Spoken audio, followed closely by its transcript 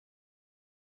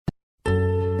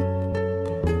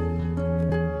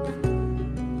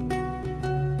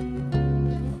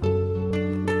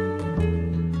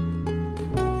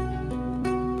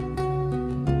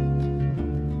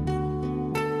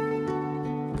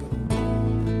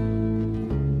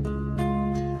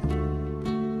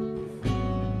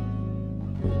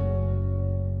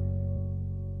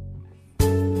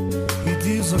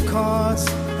deals the cards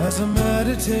as a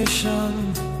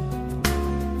meditation,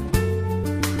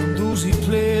 and those he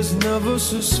plays never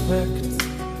suspect.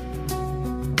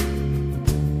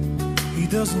 He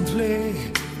doesn't play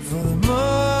for the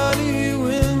money he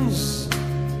wins,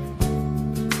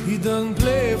 he doesn't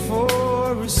play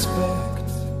for respect.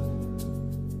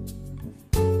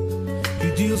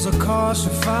 He deals the cards to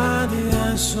find the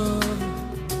answer,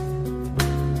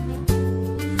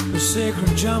 the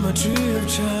sacred geometry of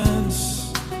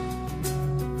chance,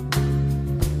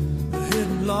 the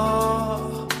hidden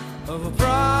law of a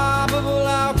probable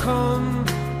outcome.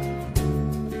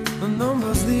 The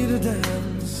numbers lead a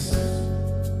dance.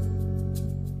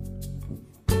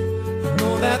 I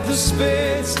know that the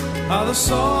spades are the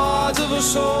swords of a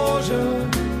soldier.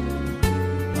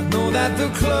 I know that the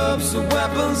clubs are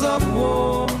weapons of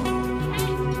war. I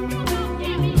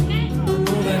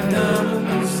know that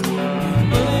diamonds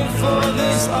are for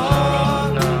this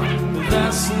art, but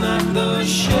that's not the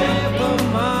shape of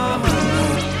my heart.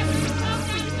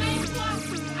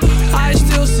 I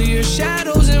still see your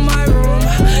shadows in my room.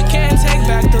 Can't take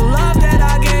back the love that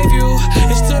I gave you.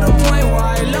 It's to the point where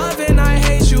I love and I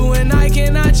hate you, and I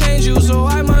cannot change you, so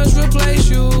I must replace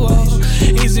you. Oh,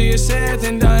 easier said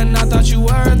than done. I thought you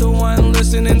were the one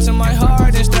listening to my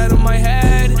heart instead of my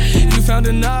head. You found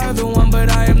another one, but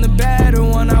I am the better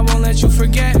one. I won't let you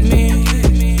forget me.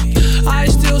 I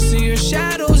still see your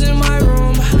shadows in my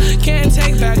room. Can't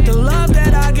take back the love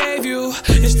that I gave you.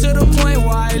 It's to the point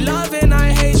where I love and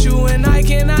I hate you, and I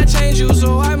cannot change you,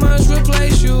 so I must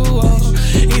replace you. Oh,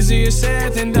 easier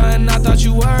said than done. I thought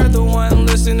you were the one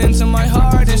listening to my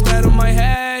heart instead of my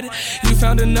head. You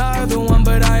found another one,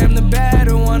 but I am the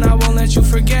better one. I won't let you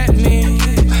forget me.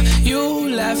 You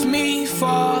left me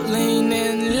falling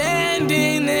and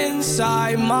landing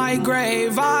inside my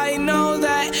grave. I know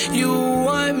that you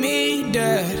want me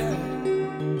dead.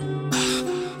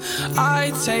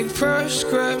 I take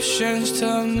prescriptions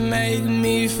to make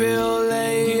me feel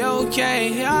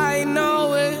A-okay. I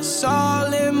know it's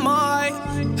all in my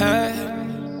head.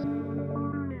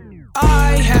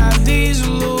 I have these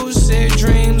lucid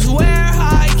dreams where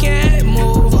I can't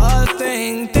move a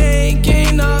thing,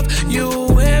 thinking of you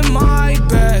in my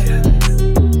bed.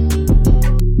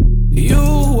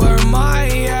 You were my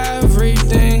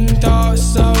everything,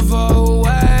 thoughts of a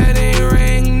wedding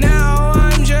ring. Now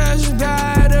I'm just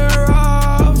better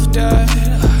off dead.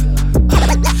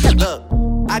 Look,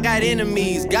 I got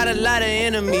enemies, got a lot of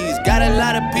enemies, got a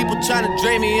lot of people trying to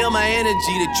drain me of my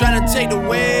energy. They trying to take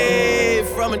away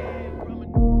from it.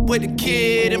 With the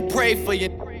kid and pray for you.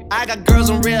 I got girls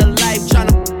in real life trying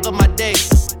to f up my day.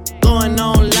 Going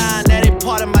online, that ain't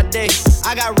part of my day.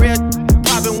 I got real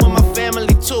popping with my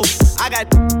family too. I got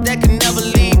that can never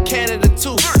leave Canada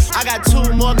too. I got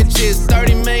 2 mortgages,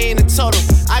 30 million in total.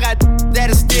 I got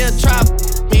that'll still try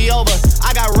me over.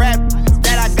 I got rap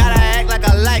that I gotta act like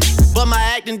I like, but my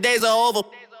acting days are over.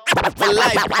 For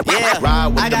life, yeah.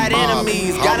 I got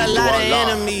enemies, got a lot of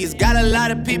enemies, got a lot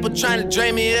of people trying to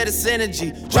drain me of this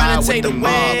energy, trying to take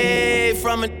away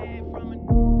from it.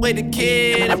 With the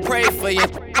kid and pray for you.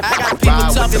 I got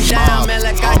people talking down, man,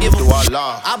 like I give a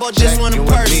I bought this one a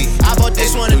purse, I bought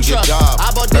this one a truck,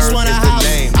 I bought this one a house,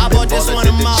 I bought this one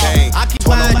a mall. I keep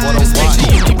buying this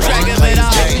picture, you keep track of it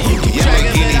all.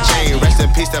 Yamagini chain, rest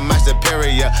in peace to my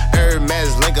superior.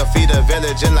 Hermes Linka feed a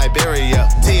village in Liberia.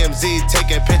 TMZ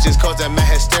taking pictures causing my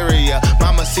hysteria.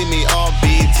 Mama see me on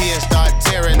BT and start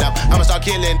tearing up. I'ma start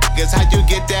killing niggas, how you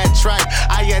get that tripe?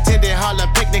 I attended Harlem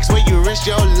picnics where you risk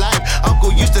your life.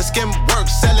 Uncle used to skim work,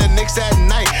 selling nicks at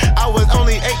night. I was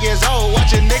only 8 years old,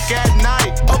 watching Nick at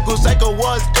night. Uncle Psycho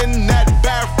was in that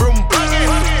bathroom bugging.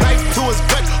 Knife to his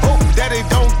gut, hope daddy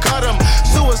don't cut him.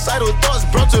 Suicidal thoughts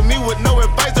brought to me with no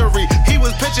advisory. He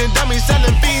was pitching dummies,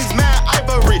 selling fiends, mad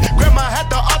ivory. Grandma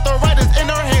had the arthritis in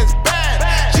her hands, bad.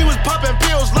 She was popping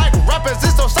pills like rappers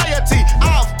in society.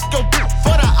 I'll f your bitch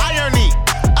for the irony.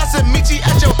 I said meet you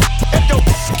at your if your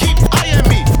keep eyeing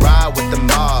me. Ride with the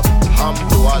mob,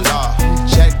 Allah.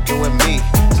 Check you and me,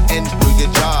 and do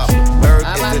your job. Bird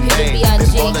is the name,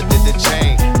 Baller did the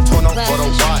chain. Torn up for the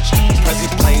watch, Prezi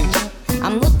plain.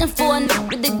 I'm looking for a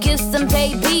nigga to give some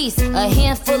babies. A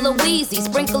handful of Weezy,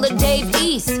 sprinkle of Dave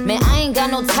East. Man, I ain't got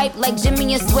no type like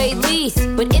Jimmy and Sway Lee.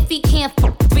 But if he can't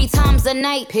fuck 3 times a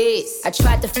night, piss. I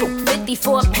tried to fuck 50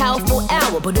 for a powerful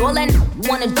hour, but all I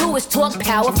wanna do is talk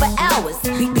power for hours.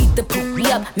 Beat the poopy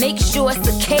up, make sure it's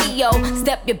a KO.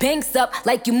 Step your banks up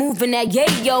like you moving that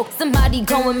yayo. Somebody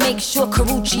go and make sure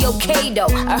Karuchi okay though.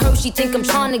 I heard she think I'm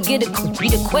trying to get a coochie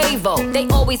to Quavo. They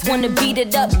always wanna beat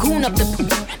it up, goon up the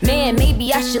poop. Man,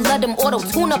 maybe I should let them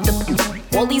auto-tune up the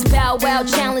all these bow wow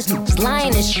challenge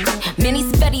lying and shit. Mini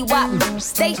Spetty Wap,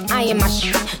 stay eyeing my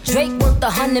shit. Drake worth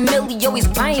 100 million, always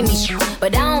buying me shit.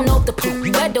 But I don't know if the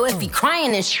poop red or if he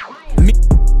crying and shit.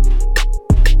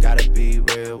 Gotta be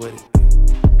real with it.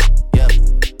 Yeah.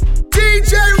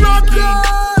 DJ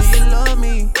Rockers! Do you love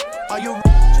me? Are you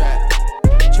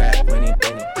trap, money,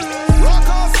 Benny?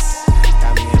 Rockers!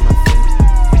 Got me in my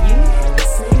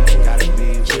feelings. Gotta be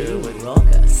real with it.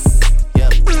 Rockers. Yeah.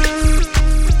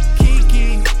 Kiki,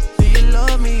 do you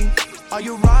love me? Are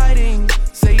you riding?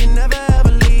 Say you never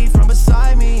ever leave from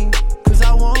beside me. Cause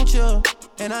I want you,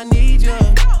 and I need you.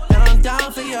 And I'm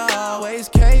down for you always,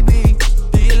 KB.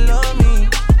 Do you love me?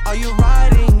 Are you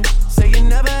riding? Say you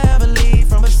never ever leave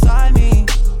from beside me.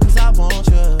 Cause I want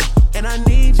you, and I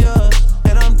need you.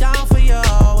 And I'm down for you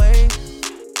always.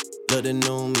 Look, the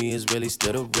new me is really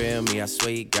still the real me. I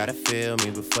swear you gotta feel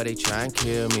me before they try and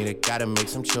kill me. They gotta make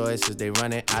some choices, they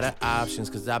running out of options.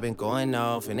 Cause I've been going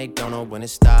off and they don't know when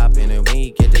it's stopping. And when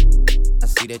you get the I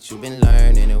see that you've been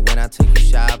learning. And when I take you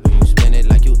shopping, you spend it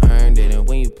like you earned it. And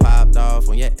when you popped off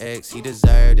on your ex, he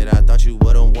deserved it. I thought you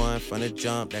would've won from the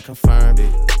jump, that confirmed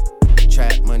it.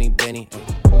 Trap money, Benny.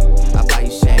 I buy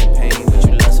you champagne, but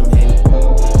you love some Henny.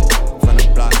 From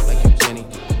the block like you Jenny.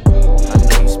 I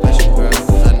know you special, girl,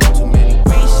 cause I know too many.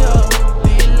 Risha, do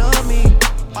you love me?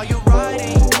 Are you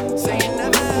riding? Say you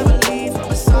never ever leave from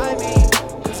beside me.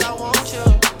 Cause I want you,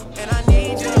 and I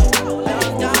need you. And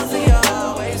I'm down for you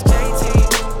always, JT.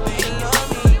 Do you love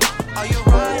me? Are you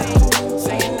riding?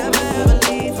 Say you never ever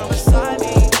leave from beside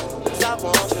me. Cause I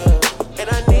want you, and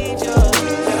I need you.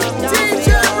 And I'm down for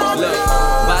you. Look,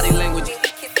 body language,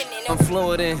 I'm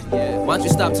fluent in. Why don't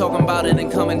you stop talking about it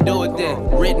and come and do it then?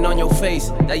 Written on your face,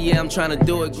 that yeah, I'm trying to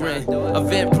do it, grin.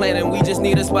 Event planning, we just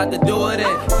need a spot to do it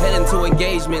in. Heading to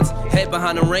engagements, head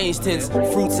behind the range tents.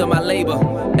 Fruits of my labor,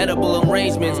 edible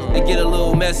arrangements. They get a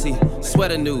little messy,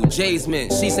 sweater new, J's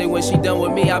mint. She say when she done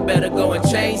with me, I better go and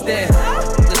change that.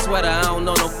 The sweater, I don't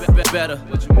know no better.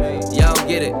 Y'all don't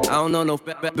get it, I don't know no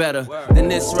better than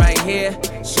this right here,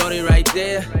 shorty right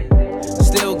there.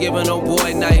 Still giving old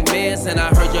boy nightmares, and I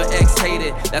heard your ex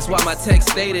hated. That's why my text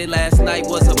stated last night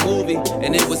was a movie,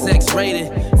 and it was X-rated.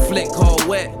 Flick called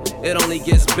Wet, it only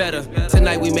gets better.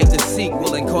 Tonight we make the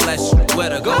sequel and call that shit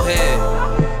wetter. Go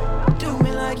ahead. Do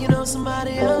me like you know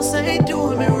somebody else ain't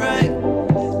doing me right.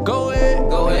 Go ahead.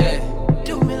 Go ahead.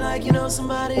 Do me like you know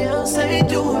somebody else ain't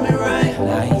doing me right.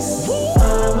 Nice.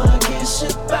 I'ma kiss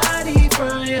your body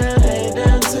from your head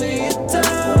down to your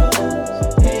toes.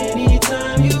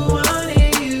 Anytime you want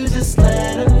it, you just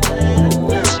let it know.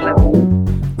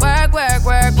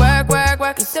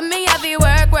 Work. You see me heavy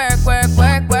work.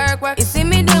 You see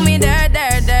me do me dirt.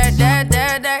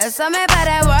 So me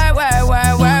better work.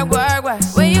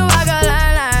 When you walk a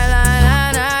line.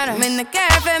 I'm in the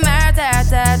cafe, my ta.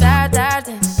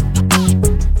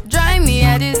 Drive me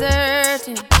a dessert.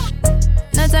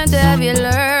 No time to have you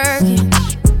lurking.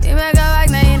 You make a like,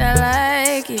 now you don't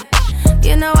like it.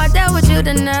 You know I dealt with you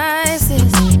the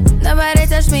nicest. Nobody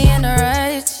touched me in the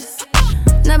righteous.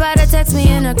 Nobody text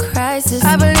me in a crisis.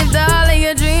 I believed all of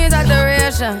your dreams are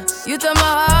duration. You took my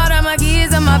heart, all my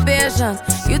keys, and my patience.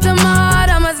 You took my heart,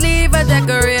 I must leave a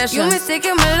decoration. You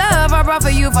mistaken my love, I brought for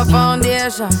you for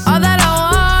foundation. All that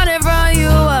I wanted from you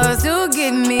was to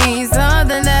give me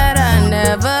something that I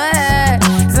never had,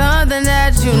 something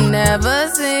that you never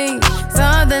seen,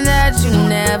 something that you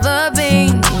never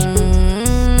been.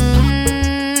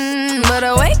 But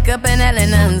I wake up and hell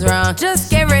nothing's wrong. Just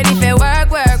get ready for work.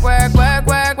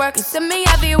 You see me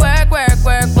heavy work.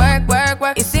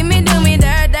 You see me do me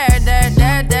dirt.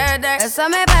 So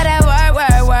me better work.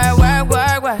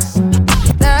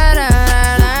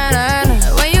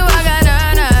 When you walk out,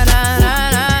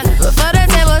 before the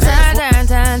table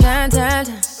turn.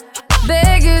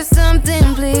 Beg you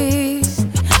something, please.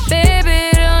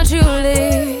 Baby, don't you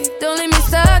leave. Don't leave me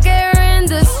stuck here in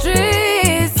the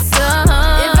streets.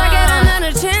 If I get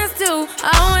another chance to, I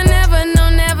will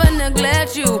never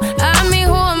neglect you. I mean,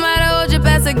 who am I to hold your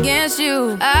best against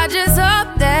you? I just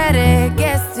hope that it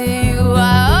gets to you.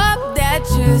 I hope that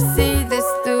you see this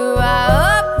through. I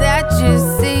hope that you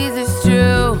see this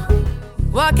true.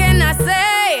 What can I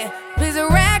say? Please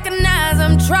recognize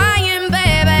I'm trying,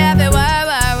 baby. I feel work.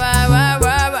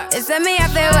 It's me, I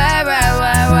feel work.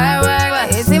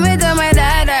 You see me do my da.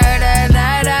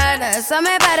 So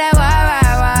me better work.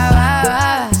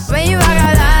 When you walk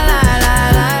out,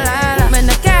 la. When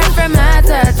the cat from my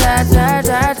ta.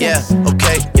 Yeah,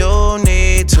 okay, you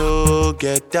need to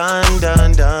get done.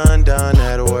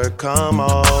 At work, come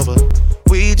over.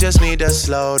 We just need to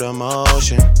slow the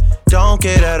motion. Don't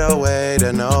get out of the way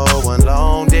to no one.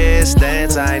 Long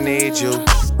distance, I need you.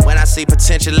 When I see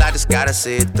potential, I just gotta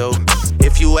see it through.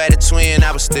 If you had a twin,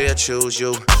 I would still choose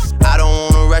you. I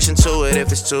don't wanna rush into it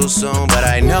if it's too soon, but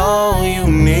I know you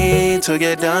need to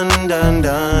get done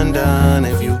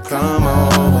if you come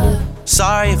over.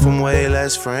 Sorry if I'm way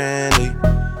less friendly.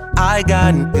 I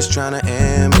got niggas tryna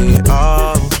end me.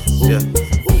 Oh, yeah.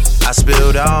 I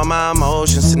spilled all my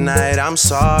emotions tonight, I'm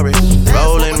sorry.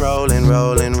 Rolling, rolling,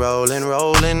 rolling, rolling,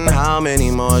 rolling. How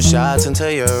many more shots until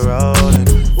you're rolling?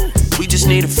 We just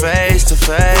need a face to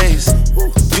face.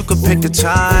 You could pick the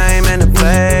time and the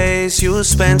place. You'll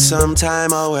spend some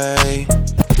time away.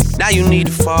 Now you need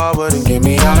to forward and give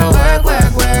me all the work,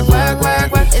 work, work, work,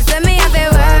 work, work. You send me out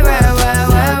there, work, work, work,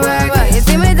 work, work, work. You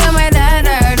see me do my da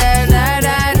da da da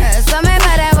da da. So me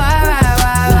by that work, work,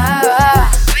 work,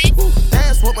 work.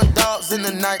 Dance with my dogs in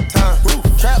the nighttime.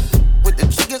 Trap with the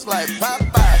chickens like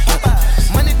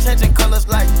Popeye. Money changing colors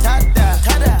like Tada.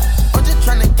 I'm just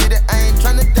tryna get it, I ain't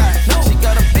tryna die. She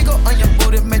got a big ol' on your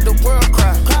booty, make the world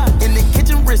cry. In the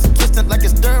kitchen, wrist twisting like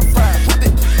it's stir fry.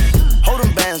 Hold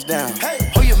them bands down,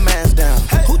 hold your mans down.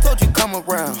 Who told you come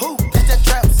around? It's that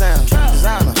trap sound.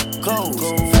 Designer, clothes,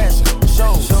 fashion,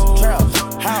 shows, trap,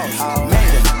 house,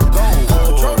 made it, gold.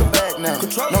 Control the bag now,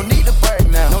 no need to brag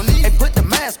now. Hey, put the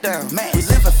mask down, we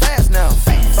living fast now.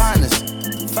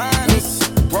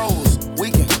 Finest, rose,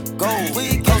 we can go,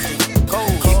 coasting,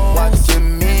 gold. Keep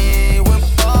watching me when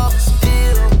Bob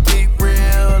still be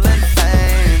real and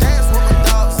fame. Dance with my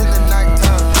dogs in the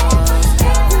nighttime.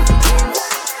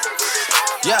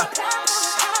 Yeah.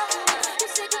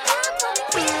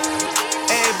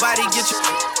 Everybody get your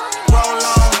roll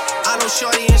on. I know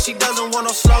shorty and she doesn't want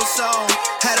no slow song.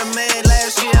 Had a man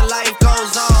last year, life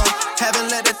goes on. Haven't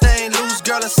let the thing loose,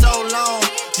 girl, in so long.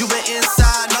 You been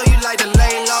inside, know you like to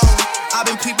lay low. I've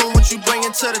been peeping what you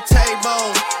bringing to the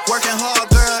table. Working hard,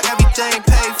 girl, everything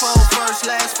paid for. First,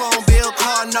 last phone bill,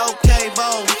 car, no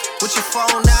cable. With your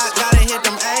phone out, gotta hit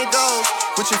them angles.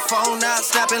 With your phone out,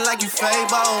 snapping like you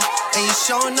Fable. And you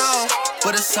showing off,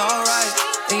 but it's alright.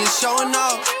 And you showing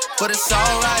off, but it's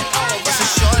alright. It's a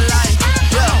short life,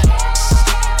 yeah.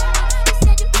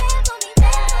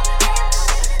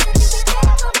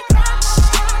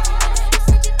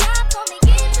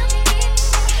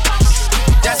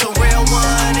 That's a real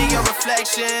one in your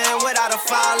reflection. Without a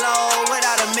follow,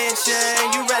 without a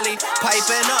mention. You really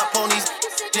piping up on these.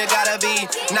 You gotta be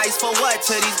nice for what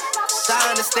to these. I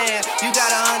understand, you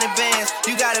got 100 bands,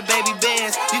 you got a baby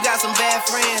bands, you got some bad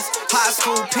friends. High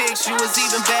school pics, you was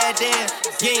even bad then.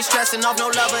 You ain't stressing off no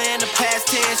lover in the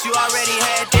past tense, you already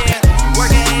had them.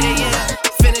 Work at 8 a.m.,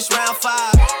 finish round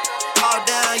 5. All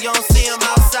down, you don't see them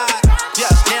outside.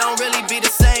 Yeah, they don't really be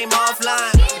the same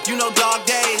offline. You know dog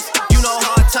days, you know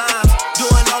hard times.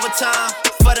 Doing overtime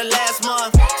for the last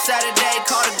month. Saturday,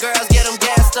 call the girls, get them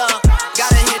gassed up.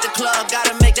 Gotta hit the club,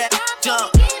 gotta make that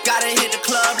jump. Gotta hit the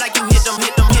club like you hit them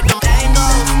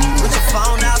angles. With your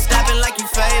phone out, snapping like you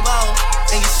Fable.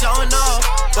 And you showing off,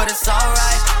 but it's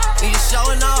alright. And you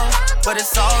showing off, but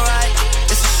it's alright.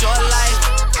 It's a short life.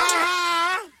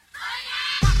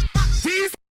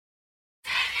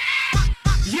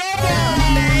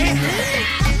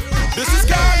 This is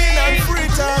Garland and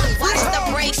Freetown. Watch the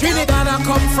breakdown. Trinidad I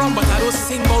come from, but I don't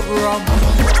sing about rum.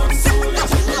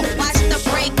 Watch the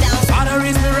breakdown. Father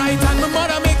raised me right and my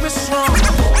mother make me strong.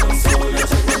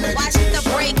 Watch the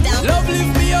breakdown. Love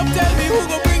lift me up, tell me who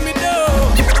gon' bring me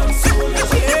down.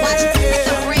 Yeah, Watch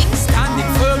the breakdown.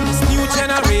 standing firm, this new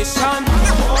generation.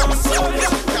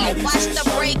 Watch the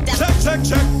breakdown.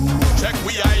 Check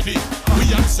we ID. We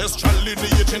ancestral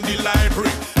lineage in the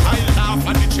library. I laugh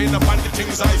at the chain up and the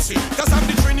things I see. Cause I'm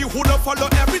the trainee who don't follow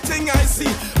everything I see.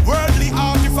 Worldly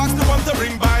artifacts, the ones that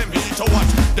ring by me. To what?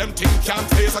 Them things can't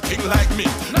face a king like me.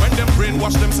 When them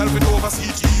brainwash themselves with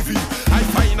overseas TV, I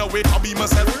find a way to be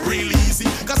myself real easy.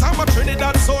 Cause I'm a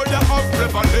Trinidad soldier of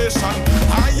revelation.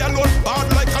 I alone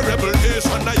bound like a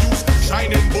revelation. I use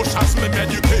shining bush as my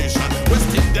education.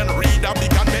 West Indian reader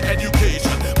began my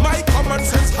education. My common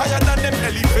sense higher than them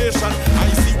elevation. I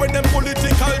see when them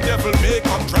political devil may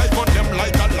come drive on them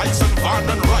like a license van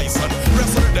and rice and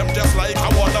wrestle them just like I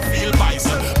wanna feel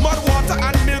bison. Mud water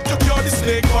and milk to cure the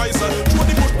snake poison. Through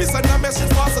the bush, we send a message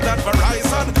faster than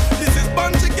Verizon. This is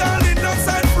Bunty Girl in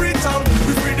outside Freetown.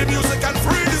 We free the music and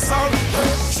free the sound.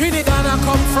 Trinidad I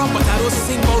come from, but I don't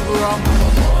sing about rum.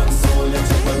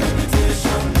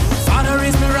 Father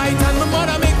raised me right and my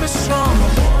mother make me strong.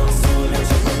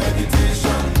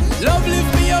 Love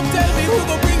lift me up, tell me who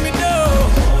gon' bring me down.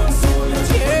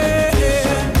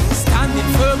 Yeah, standing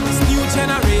firm, this new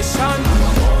generation.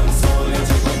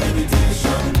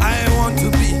 I want to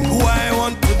be who I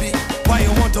want to be. Why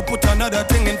you want to put another another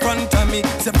thing in front of me.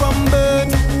 Say from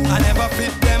birth, I never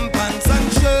fit them pants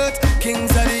and shirt.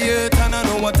 Kings of the earth and I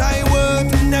know what I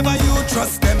worth. Never you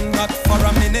trust them, not for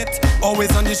a minute.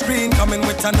 Always on the screen, coming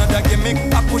with another gimmick.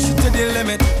 I push it to the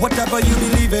limit, whatever you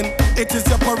believe in. It is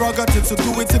your prerogative, so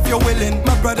do it if you're willing.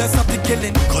 My brother, stop the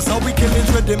killing, cause all we kill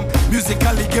is rhythm.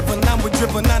 Musically given, and we're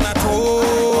driven and I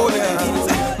told ya.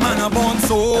 Man, I'm born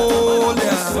soul,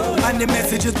 yeah. And the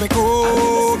messages make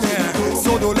home, yeah.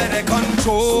 So don't let it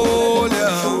control,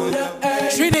 yeah.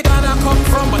 Trinidad I come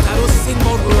from, but I don't sing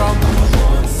about rum.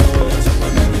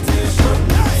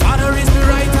 Father is me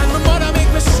right and my mother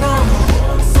make me strong.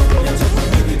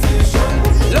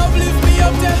 Love lift me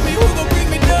up, tell me who gon' bring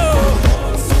me down.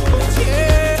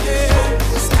 Yeah,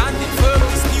 standing firm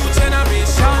this new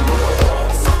generation.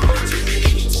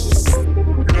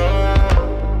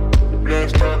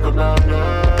 Let's talk about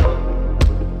love.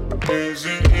 Is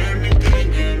it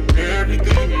anything and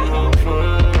everything you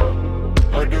offer?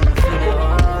 I don't feel it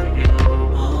on you.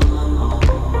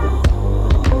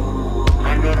 I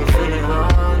gotta feel it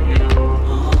on you.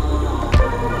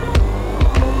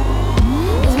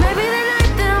 Cause maybe the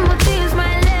night that my tears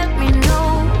might let me know.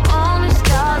 All the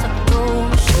stars are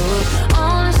gold, sure.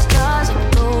 All the stars are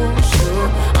gold, sure.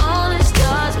 All the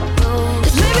stars are gold.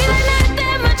 Cause maybe the night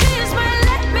that my tears might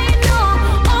let me know.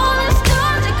 All the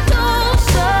stars are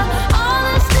closer. All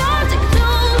the stars are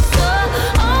closer.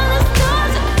 All the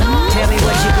stars are closer. Tell me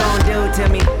what you gon' do to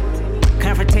me.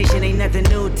 Confrontation ain't nothing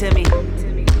new to me.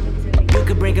 You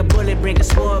could bring a bullet, bring a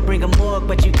sword, bring a morgue,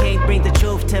 but you can't bring the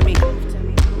truth to me.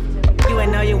 You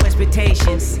ain't know your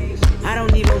expectations. I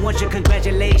don't even want your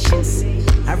congratulations.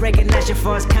 I recognize your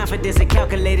false confidence and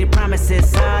calculated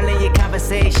promises all in your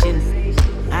conversation.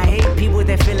 I hate people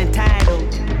that feel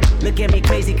entitled. Look at me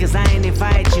crazy cause I ain't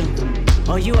invite you.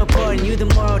 Oh, you important, you the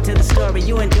moral to the story.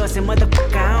 You endorsing,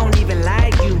 motherfucker, I don't even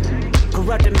like you.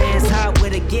 Corrupt a man's heart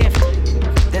with a gift.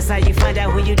 That's how you find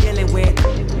out who you dealing with.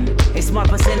 A small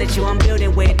percentage you I'm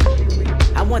building with.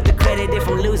 I want the credit if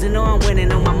I'm losing or I'm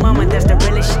winning. On my mama, that's the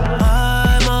realest shit.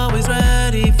 I'm always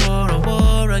ready for a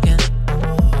war again.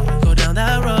 Go down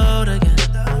that road again.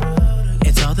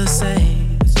 It's all the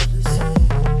same.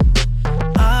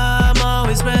 I'm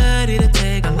always ready to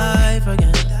take a life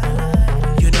again.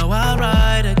 You know I'll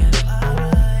ride again.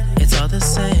 It's all the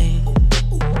same.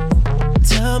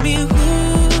 Tell me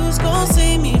who's gonna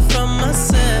save me from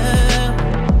myself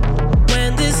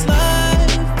when this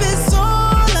life is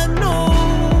all I know.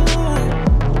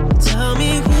 Tell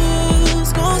me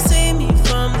who's gonna save me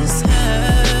from this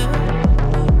hell.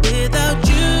 Without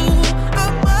you,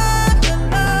 I'm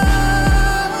alone.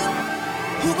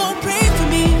 Who gon' pray for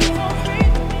me?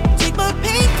 Take my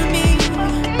pain for me.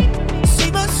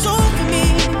 Save my soul for me.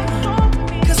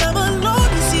 Cause I'm alone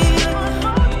to see.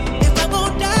 If I'm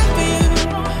gon' die for you,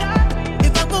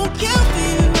 if I'm gon' kill for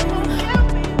you,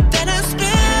 then I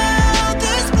spill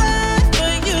this blood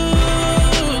for you.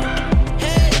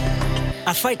 Hey.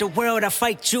 I fight the world, I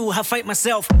fight you, I fight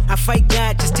myself, I fight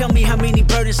God, just tell me how many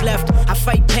burdens left. I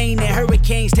fight pain and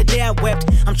hurricanes, today I wept.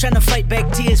 I'm trying to fight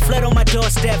back tears, flood on my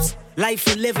doorsteps. Life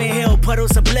and living hell,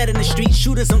 puddles of blood in the street,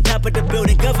 shooters on top of the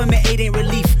building, government aid ain't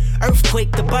relief.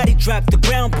 Earthquake, the body drop, the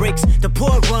ground breaks, the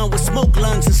poor run with smoke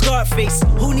lungs and scarred face.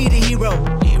 Who need a hero?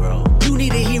 Hero. You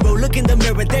need a hero, look in the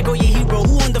mirror, there go your hero.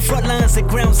 Who on the front lines at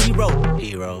ground zero?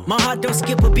 Hero. My heart don't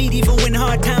skip a beat even when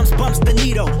hard times bumps the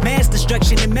needle. Mass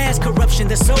destruction and mass corruption,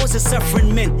 the souls of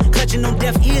suffering men clutching on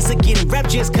deaf ears again,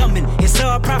 rapture's coming. It's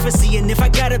all prophecy, and if I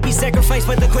gotta be sacrificed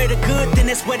for the greater good, then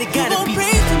that's what it gotta be. You gon'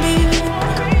 pray for me,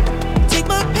 take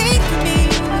my pain for me,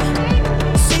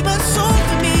 save my soul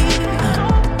for me.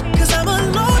 Cause I'm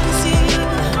alone to see.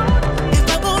 If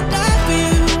I'm gon' die for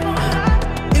you,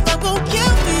 if I'm gon'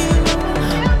 kill for you,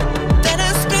 then I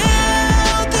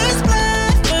spill this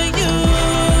blood for you.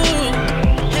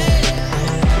 Hey,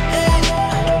 hey, hey.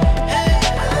 Hey,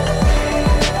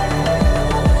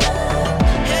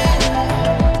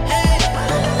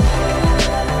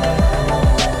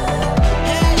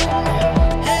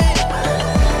 hey.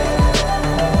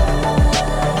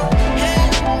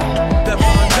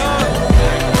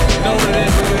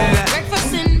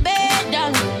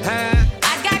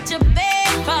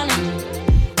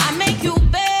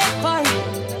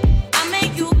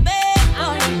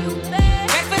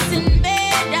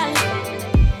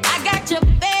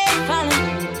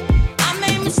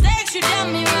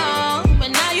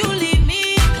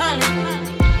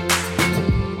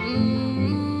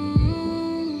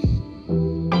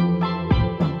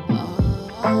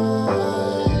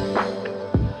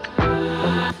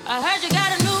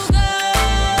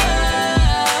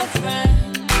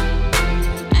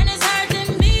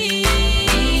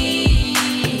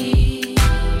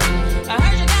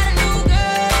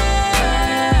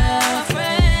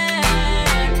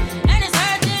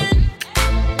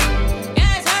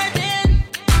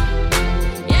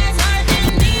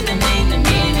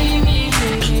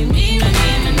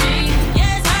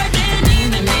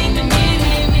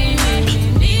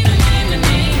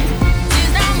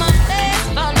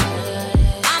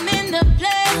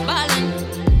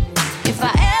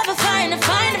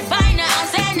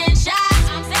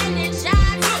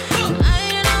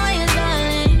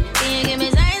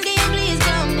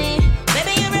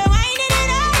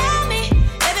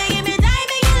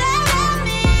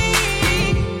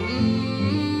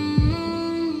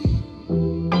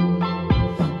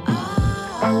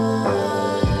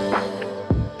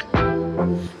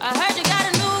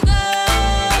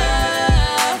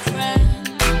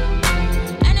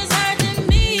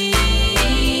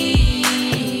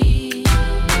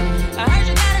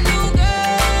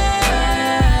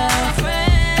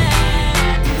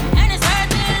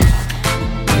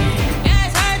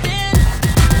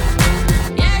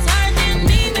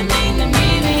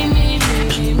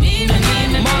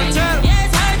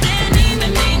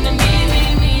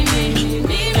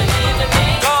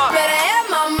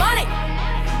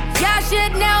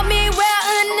 should know me well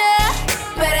enough.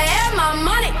 Better have my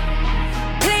money.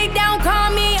 Please don't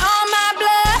call me on my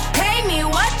blood. Pay me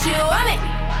what you want me.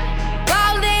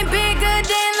 Ballin' bigger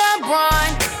than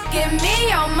LeBron. Give me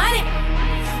your money.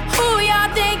 Who y'all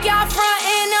think y'all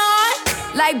frontin'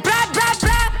 on? Like blah, blah,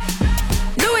 blah.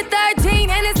 Louis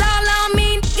 13 and it's all on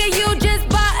me. Nigga, you just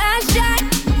bought a shot.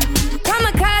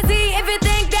 Kamikaze if you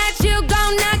think that you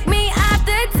gon' knock me off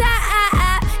the top.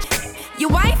 Your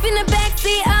wife in the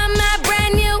backseat of my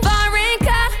brand new foreign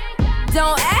car.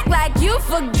 Don't act like you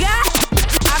forgot.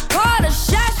 I called a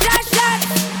shot, shot, shot.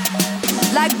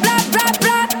 Like blah, blah,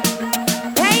 blah.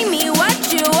 Pay me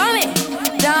what you want me.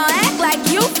 Don't act like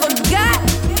you forgot.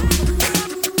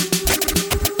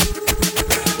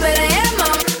 But I am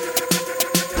on.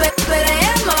 But I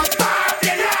am on.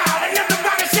 Turn down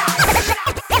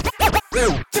for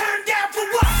what? Turn down for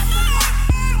what?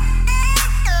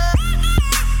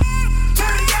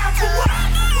 Turn down for what?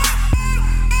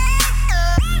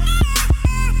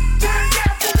 Turn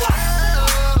down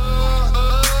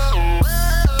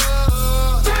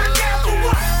for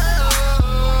what?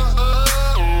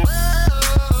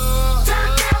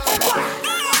 Turn down for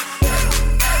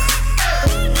what?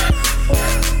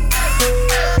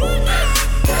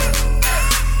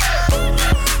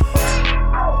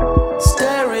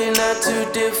 Staring at two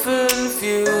different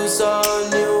views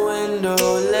on your window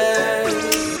ledge.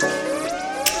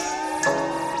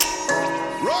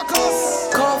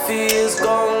 Coffee is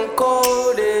gone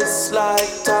cold, it's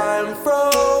like time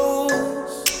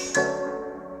froze.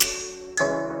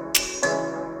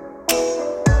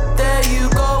 There you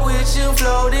go, wishing,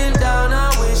 floating down, I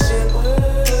wish it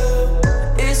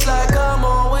would. It's like I'm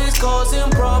always causing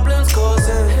problems,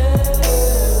 causing hell.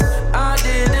 I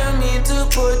didn't mean to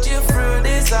put you through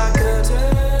this, I could tell.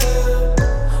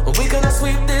 We gonna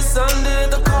sweep this under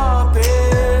the carpet.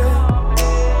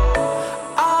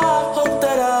 I hope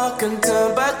that I can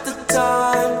turn back the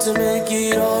time to make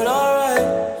it all alright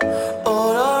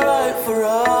for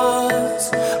us.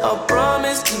 I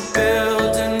promise to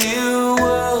build a new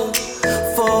world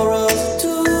for us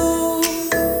two,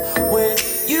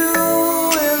 with you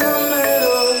in the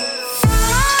middle.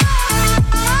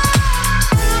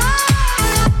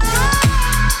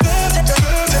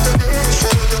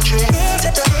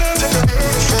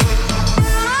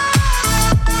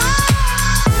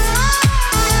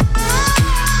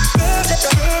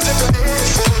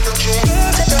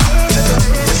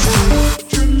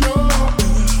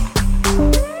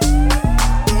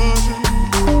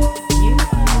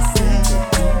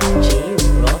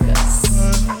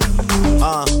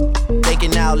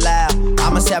 Thinking out loud. I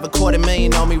must have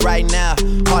 $250,000 on me right now.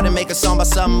 Hard to make a song about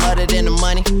something other than the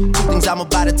money. Two things I'm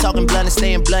about to talking blunt and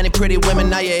staying blunt. Pretty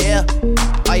women, are you here?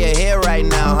 Are you here right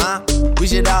now, huh? We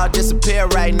should all disappear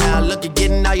right now. Look, you're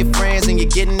getting all your friends and you're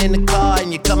getting in the car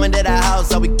and you're coming to the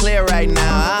house. Are we clear right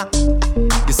now, huh?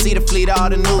 You see the fleet, all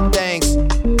the new things.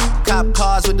 Cop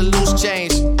cars with the loose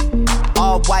change.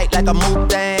 All white like a mood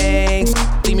things.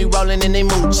 See me rolling in they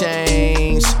mood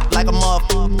change. Like a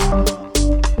motherfucker.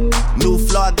 New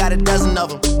floor, I got a dozen of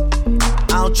them.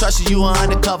 I don't trust you, you are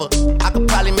undercover. I could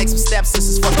probably make some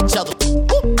stepsisters fuck each other.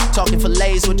 Woo! Talking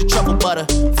fillets with the truffle butter.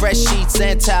 Fresh sheets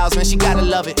and towels, man, she gotta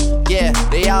love it. Yeah,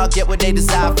 they all get what they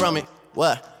desire from it.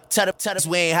 What? Tell us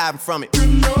we ain't hiding from it.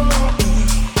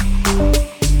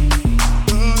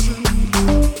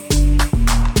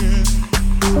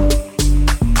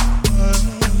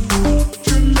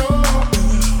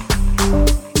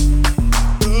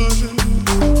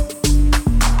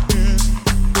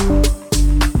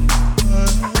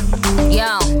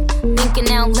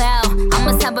 Out loud. I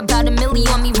must have about $1 million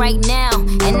on me right now.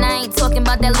 And I ain't talking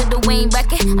about that Lil Wayne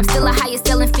record. I'm still a highest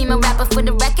selling female rapper for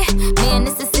the record. Man,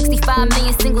 this is 65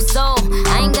 million single soul.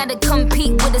 I ain't gotta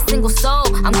compete with a single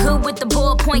soul. I'm good with the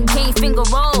ballpoint game, finger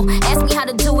roll. Ask me how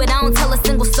to do it, I don't tell a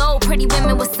single soul. Pretty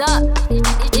women, what's up?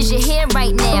 Is your hair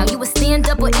right now? You a stand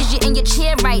up or is you in your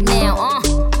chair right now?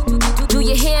 Do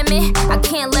you hear me? I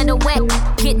can't let a wet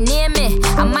get near me.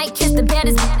 I might kiss the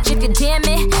baddest bitch if you dare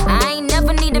me. I ain't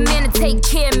never need a man to take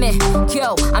care of me.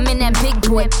 Yo, I'm in that big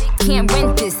boy, can't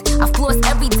rent this. I floss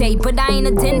every day, but I ain't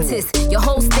a dentist. Your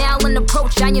whole style and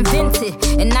approach I invented.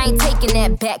 And I ain't taking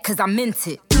that back cause I meant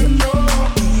it.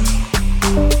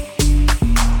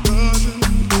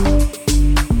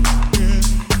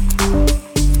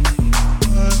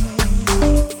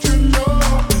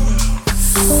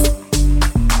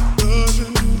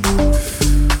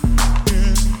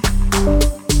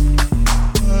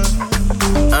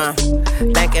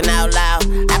 Thinking out loud,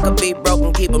 I could be broke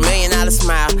and keep $1 million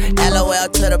smile. LOL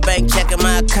to the bank, checking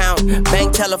my account.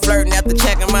 Bank teller flirting after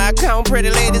checking my account. Pretty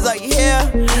ladies, are you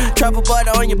here? Truffle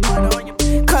butter on your butter on your.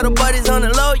 Cuddle buddies on the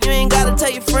low, you ain't gotta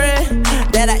tell your friend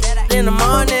that I in the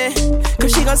morning.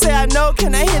 Cause she gon' say I know,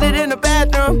 can I hit it in the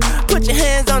bathroom? Put your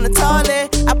hands on the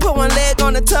toilet. I put one leg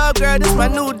on the tub, girl, this my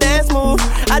new dance move.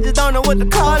 I just don't know what to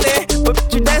call it.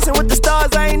 But you dancing with the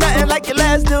stars, I ain't nothing like your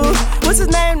last dude. What's his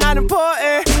name? Not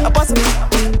important. I bought some.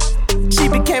 She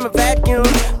became a vacuum.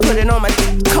 Put it on my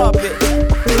carpet.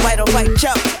 White on white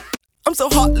chop. I'm so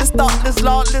heartless, thoughtless,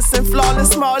 lawless, and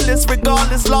flawless, smallest,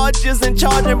 regardless, largest, and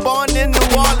charging, born in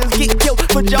New Orleans. Get killed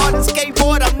for Jordan,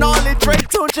 skateboard, I'm gnarly, Drake,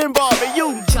 Tunch, and Barbie,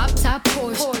 you. Drop top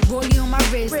Porsche, rollie on my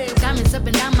wrist, diamonds up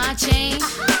and down my chain.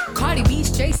 Cardi B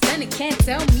straight stunning, can't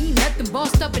tell me nothing,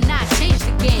 bossed up and I changed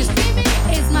the game.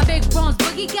 It's my big bronze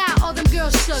boogie, got all them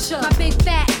girls shook. My big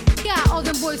fat, got all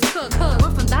them boys cooked. We're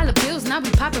from dollar bills, now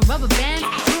we poppin' rubber bands.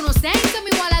 Bruno sang to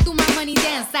me while I do my money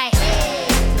dance, like, hey.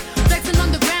 Flexing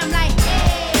on the gram like,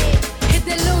 hey. Hit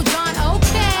that Lil Jon,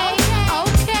 okay.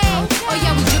 Oh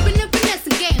yeah, we drippin' and finesse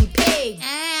and getting paid.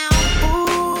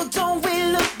 Ooh, don't we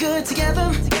look good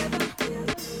together?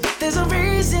 There's a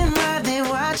reason why they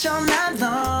watch all night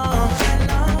long.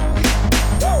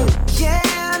 Yeah,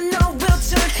 I know we'll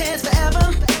turn heads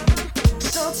forever.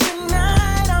 So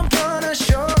tonight I'm gonna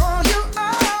show you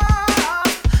off.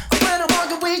 When I'm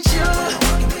walking with you,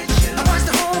 I watch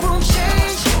the whole room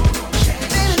change.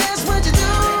 Baby, that's what you do.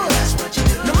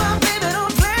 No, my baby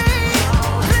don't play.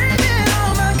 Blaming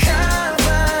on my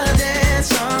confidence,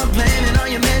 I'm blaming on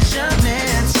your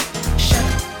measurements. Shut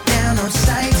down on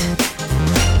sight.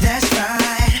 That's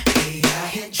right. Hey, I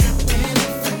hit dripping in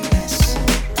finesse.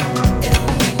 It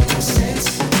don't make no sense.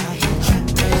 I hit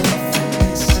dripping in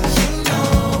finesse. You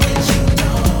know it, you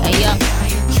know. Hey, yo. I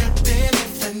hit dripping in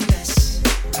finesse.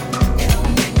 It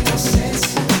don't make no sense.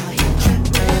 I hit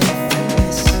dripping in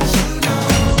finesse. You know.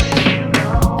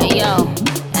 Hey yo,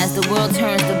 as the world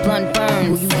turns, the blunt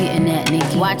burns. Who you getting at,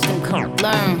 Nikki? Watch them come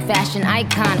learn. Fashion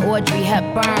icon, Audrey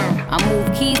Hepburn. I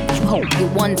move keys, but you hope get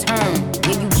one turn.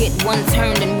 Yeah, you get one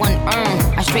turn and one earn.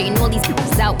 I straighten all these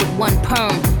bitches out with one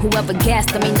perm. Whoever gassed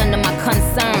them ain't none of my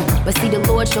concern. But see, the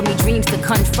Lord showed me dreams to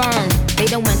confirm. They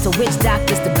done went to witch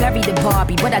doctors to bury the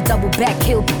Barbie, but I double back,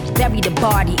 kill, bury the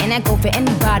body. And that go for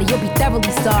anybody, you'll be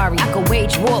thoroughly sorry. I could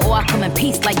wage war or I come in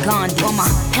peace like Gandhi. All my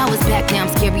powers back now,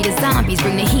 I'm scary to zombies.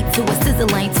 Bring the heat to a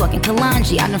sizzle, ain't talking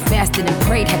Kalanji. I done fasted and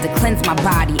prayed, had to cleanse my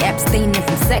body. Abstaining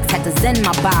from sex, had to zen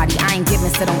my body. I ain't giving,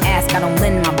 so don't ask, I don't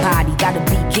lend my body. Gotta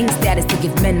be king status to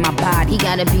give men my body. You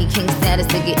gotta be king status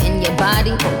to get in your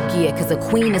body. Oh yeah, cause a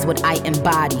queen is what I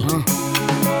embody.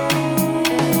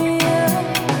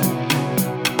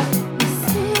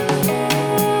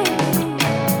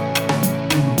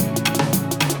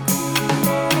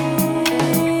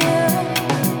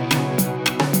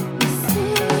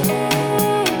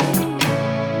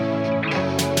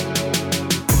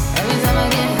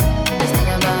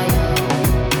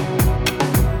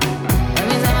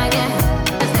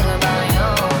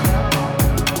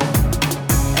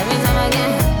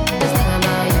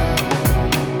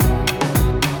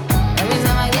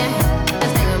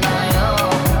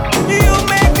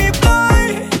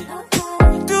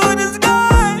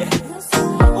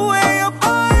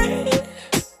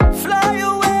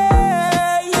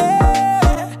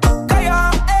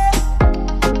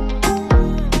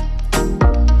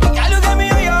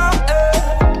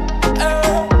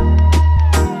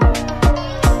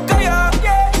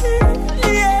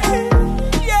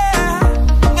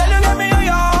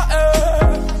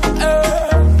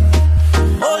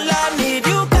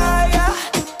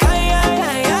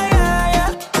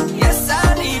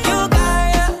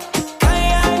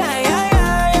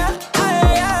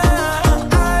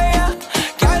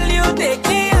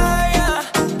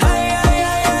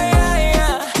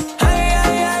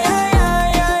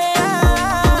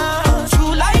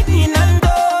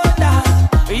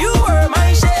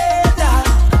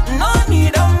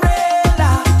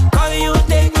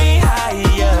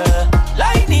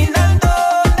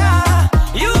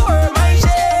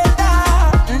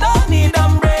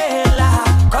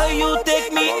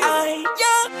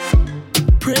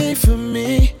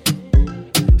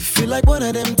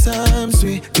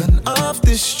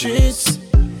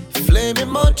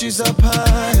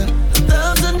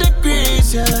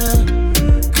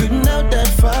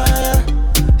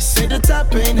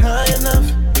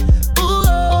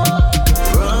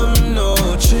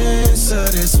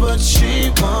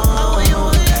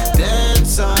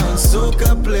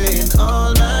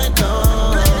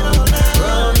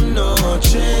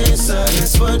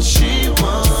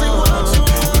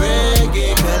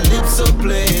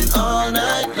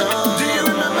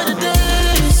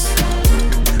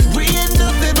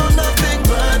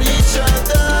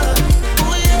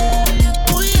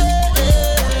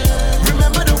 Remember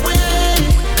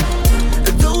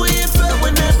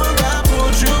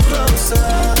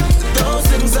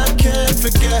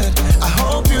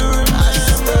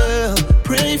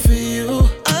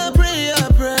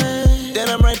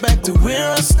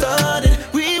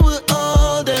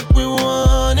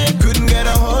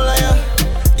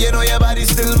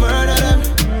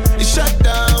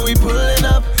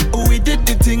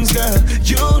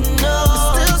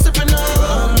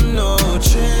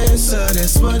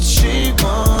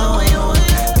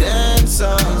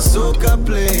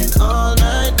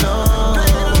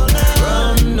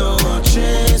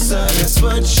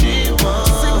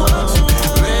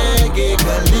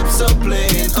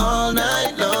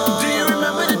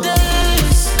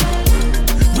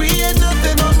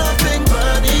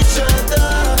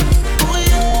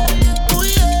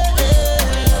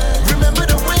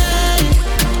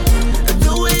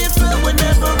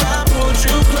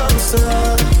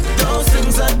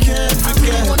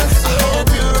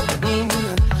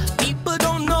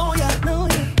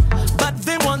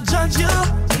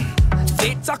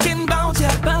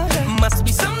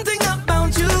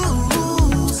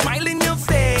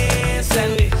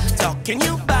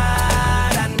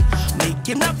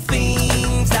picking up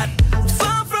things that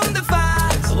far from the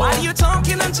facts. Why you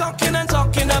talking and talking and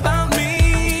talking about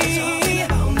me?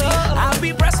 I'll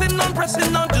be pressing on,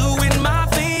 doing my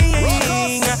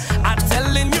thing. I'm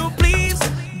telling you, please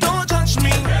don't touch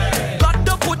me. God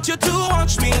don't put you to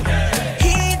watch me.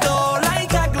 He don't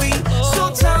like ugly,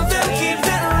 so tell them keep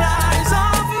their eyes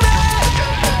off me.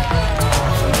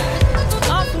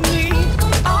 Off of me,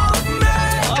 off me,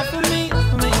 off of me,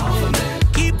 off of me.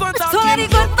 Keep on talking. So many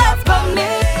good vibes from me.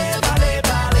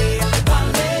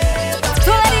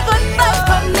 So many good vibes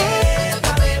from me.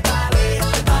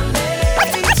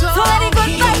 So many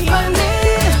good vibes from me.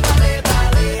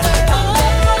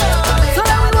 So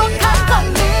that we won't come from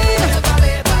me.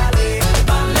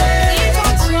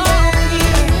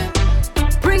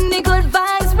 Bring the good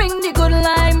vibes, bring the good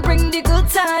line, bring the good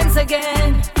times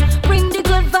again. Bring the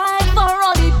good vibe for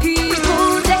all the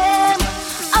people, them.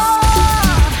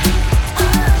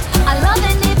 I love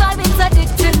any vibe, it's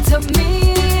addicted to me.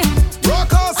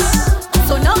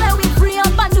 So now that we free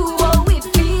up and do what we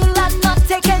feel and not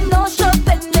taking no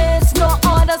chauvinism, no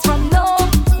orders from no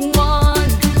one.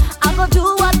 I'm gonna do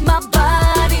what my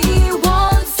body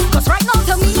wants. Cause right now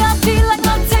to me I feel like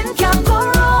nothing can go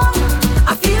wrong.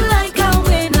 I feel like I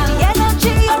win. The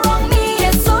energy around me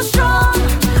is so strong.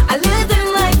 I live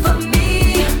in life for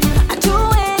me. I'm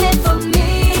doing it for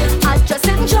me. I'm just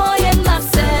enjoying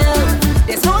myself.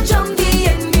 There's no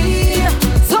jumpy in me.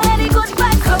 So many good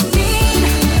vibes come in.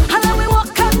 And then we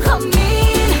walk and come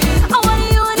in. I want the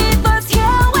universe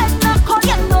here when I call,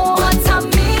 you know what I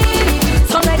mean.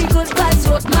 So many good vibes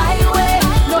float my way.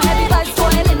 No heavy vibes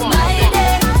spoiling my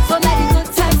day. So many good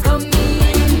times come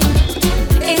in.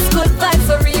 It's good vibes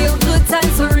for real, good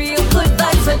times for real, good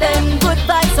vibes for them, good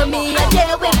vibes for me. I'm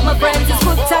there with my friends, it's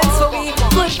good times for we,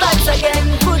 good vibes again,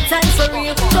 good times for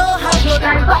real. Don't have no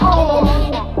time for home.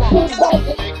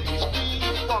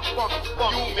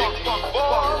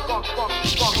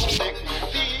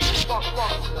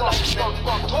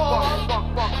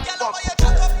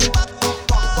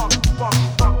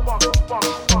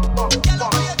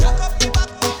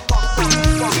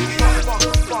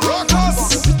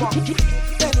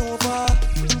 Bend over,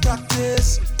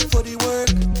 practice for the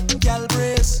work, gal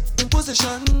brace,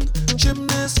 position,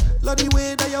 gymnast, love the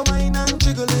way that you whine and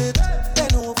jiggle it.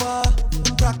 Bend over,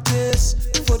 practice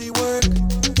for the work,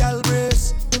 gal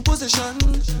brace, position,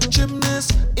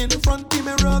 gymnast, in front the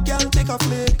mirror, gal take a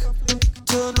flick.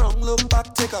 Turn round, look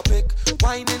back, take a pic.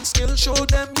 Whining skill, show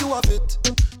them you have it.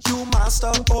 You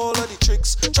master all of the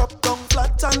tricks. Drop down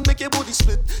flat and make your booty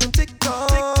split. Tick tock,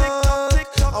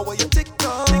 how are you tick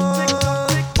tock?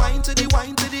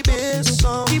 Wine to the bass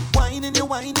song. Keep whining your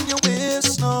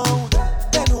waist now.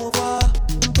 Bend over,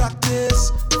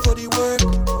 practice for the work,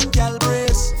 gal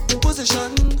brace,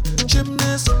 position,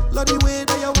 gymnast, love the way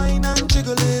that you whine and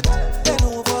jiggle it. Bend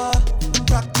over,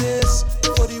 practice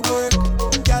for the work,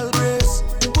 gal brace,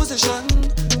 position,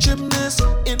 gymnast,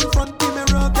 in front the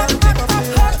mirror, gal take a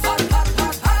flick.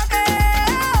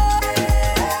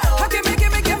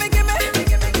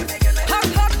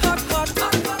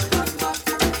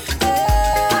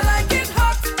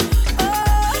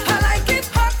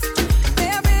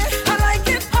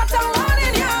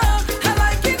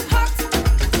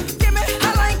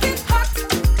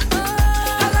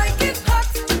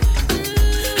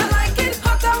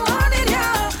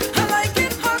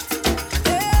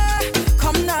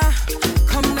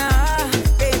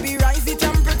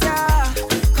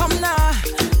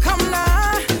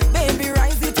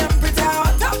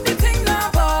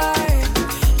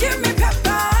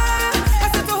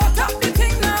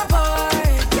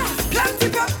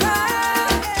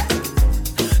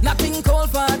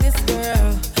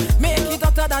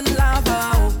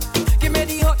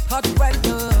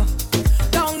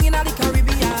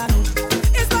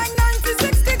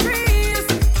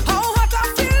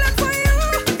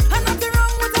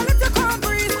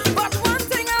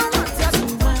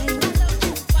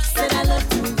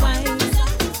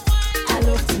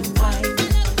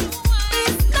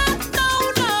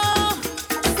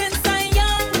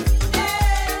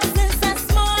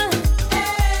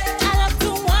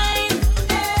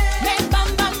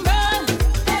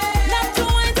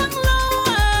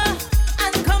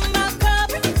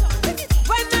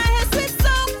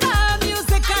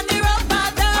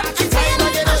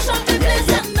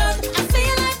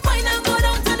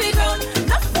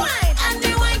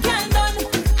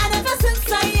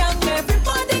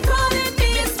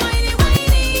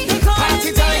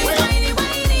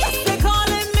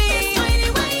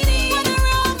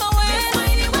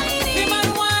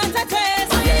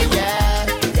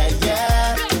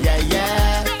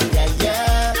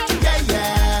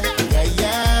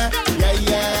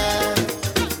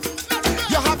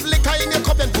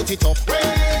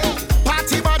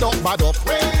 add up.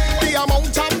 The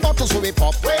amount of bottles we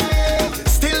pop.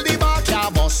 Still the bar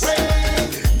can't bust.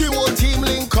 The whole team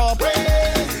link up.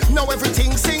 Now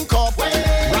everything sync up.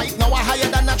 Right now we're higher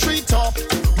than a treetop.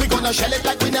 We gonna shell it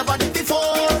like we never did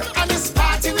before. And this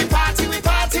party, we party, we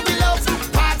party, we love.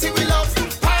 Party, we love.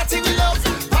 Party, we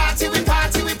love. Party, we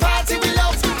party, we party, we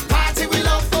love. Party, we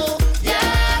love. Oh,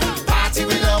 yeah. Party,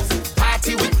 we love.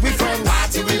 Party with we friends.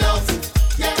 Party, we love.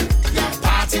 Yeah, yeah.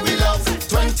 Party, we love.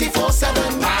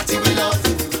 24/7. Party, we love.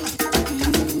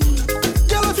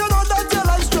 Girl, if you know that your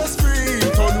life's stress-free,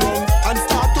 turn round and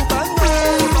start to bend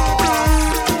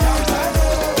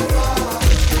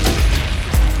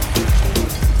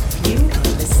You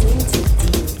are listening to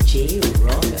DJ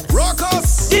Rockers. Rockers!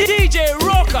 DJ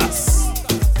Rockers!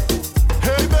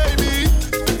 Hey baby,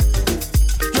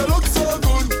 you look so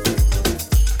good.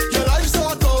 Your life's so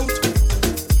out.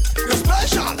 You're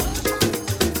special.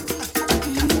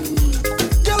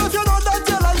 Girl, if you know that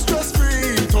your life's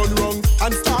stress-free, turn round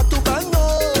and start to bend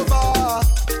over.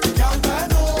 Girl,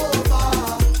 bend over.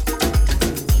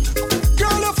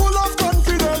 Girl, you're full of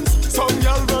confidence. Some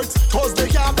girl works 'cause they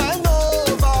can't bend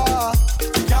over.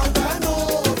 Girl, bend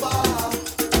over.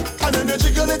 And then you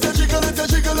jiggle it, you jiggle it, you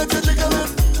jiggle it, you jiggle it.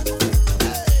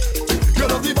 You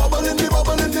love the bubbling, the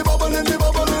bubbling, the bubbling, the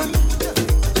bubbling.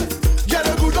 Get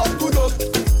a good up, good up.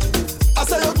 I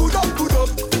say you good up,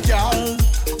 girl.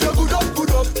 You good up,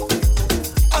 good up.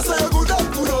 I say you good up,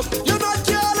 good up. You're not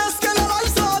careless, girl, your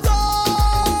life's so out.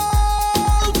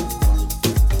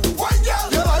 Why, girl?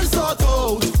 Your life's so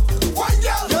out. Why,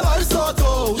 girl? Your life's so out.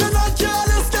 You're not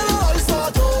careless, girl, your life's so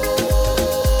out.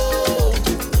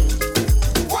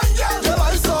 Why, girl? Your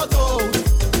life's so out.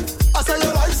 I say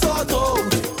your life's so out.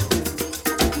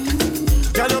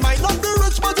 Girl, you might not be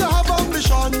rich, but you have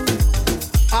ambition.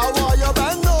 How are you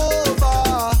bend over?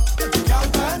 Girl,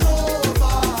 bend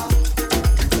over.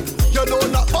 You know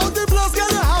not about the plus,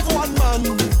 girl, you have one man.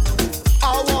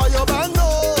 How are you bend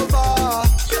over?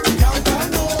 Girl,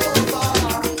 bend over.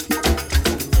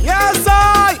 Yes, I.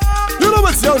 You know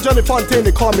what's young Johnny Fontaine,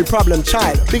 they call me problem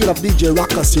child. Big enough DJ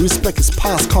Rockers, you respect his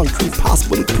past concrete, past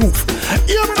bulletproof.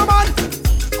 Hear me, no man.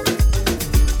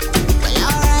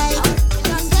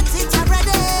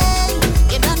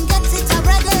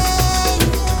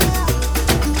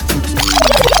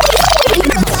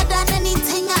 Better than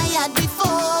anything I had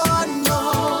before, no.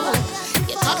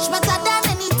 You touch better than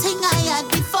anything I had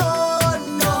before,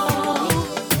 no.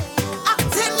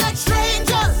 Acting like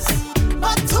strangers,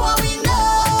 but who are we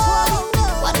know?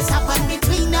 What has happened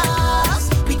between us?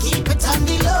 We keep it on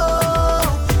the low.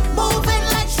 Moving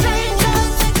like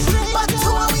strangers, but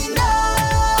who are we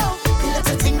know? The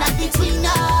little thing that between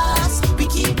us, we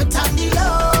keep it on the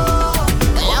low.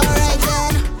 Well, alright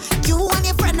then, you and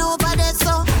your friend over there,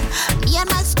 so me and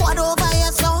my squad over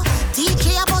here, so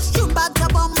DJ about tune back to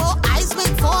bumbo. Eyes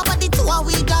wait for, but the two are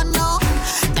we done now.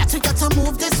 That we got to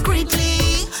move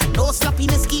discreetly. No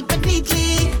sloppiness, keep it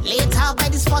neatly. Later by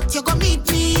the spot you go meet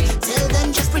me. Till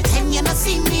then just pretend you not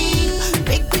see me.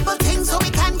 Big people think so we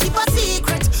can keep a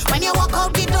secret. When you walk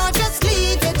out the door, just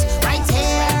leave it right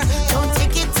here. Don't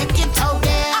take it out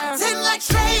there. Acting like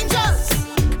strangers,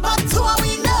 but who are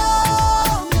we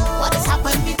know? What has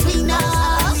happened between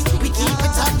us? We keep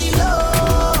it on the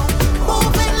low.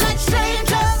 Moving like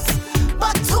strangers,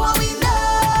 but who are we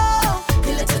know?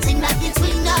 The little thing that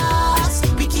between us,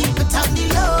 we keep it on the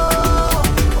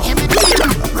low. Hear me?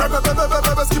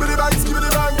 Skibbity bang, skibbity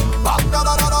bang. Bang, da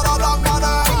da da da da da da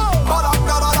da. Ba-dang,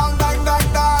 da da dang, dang, dang,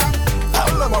 dang.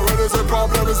 Tell them already the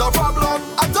problem is a problem.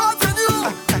 I'm talking you.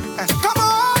 Come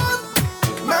on,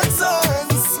 make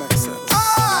sense.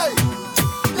 Aye,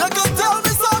 you can tell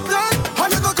me something. How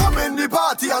you gonna come in the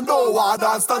party and no one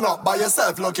dance, stand up by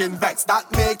yourself looking vexed? That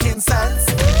making sense?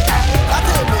 That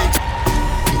ain't make.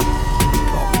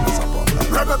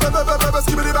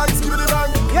 Skibbity bang, skibbity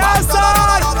bang. Yes, I.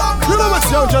 You know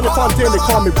what's young Johnny Fontaine, they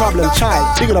call me problem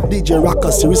child. Big up DJ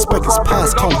Rockers, you respect his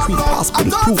past concrete, past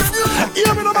bulletproof.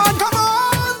 Hear me, no man. Come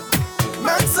on,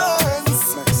 make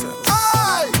sense.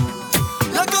 Aye,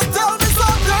 you can tell me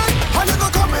something. How you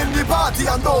gonna come in the party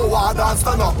and no one dance,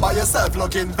 stand up by yourself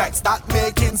looking vexed? That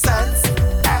making sense?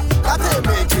 That ain't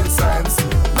making sense.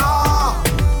 Nah,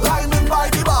 lining by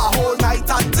the bar whole night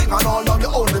and ting and all of you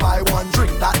only buy one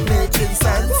drink. That making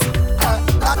sense?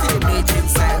 That ain't making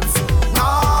sense.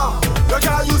 Nah, you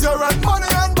can't use your rent money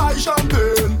and buy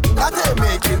champagne. That ain't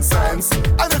making sense.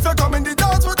 And if you come in the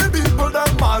dance with the people, then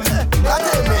man, that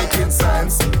ain't making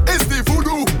sense. It's the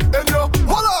voodoo in your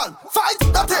hold on, fight.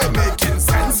 That ain't making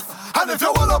sense. And if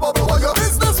you wanna bubble your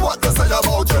business, what they say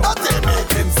about you, that ain't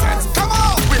making sense. Come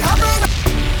on, we having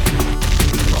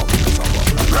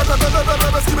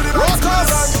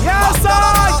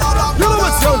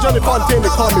Johnny Fontaine, they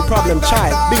call me Problem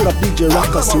Child. Big up DJ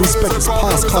Rockers, respect is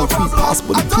past, concrete, past,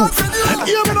 but the proof.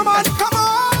 Hear me, no man, come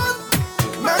on!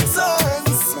 Make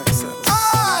sense.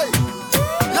 Aye!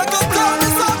 You can tell me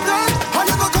something, how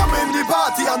you gonna come in the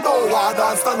party and no one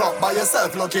and stand up by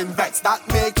yourself looking vexed? That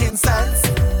making sense?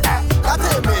 That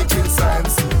ain't making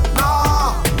sense.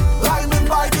 Nah, lining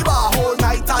by the bar whole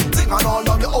night and ting and all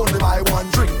on you only buy one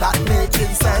drink. That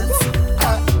making sense?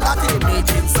 That ain't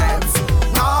making sense.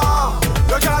 Nah,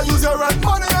 you can't use your rent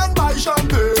money and buy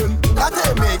champagne. That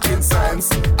ain't making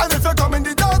sense. And if you come in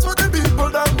the dance with the people,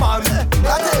 then man,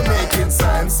 that ain't making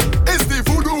sense. It's the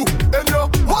voodoo in your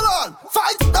hold on,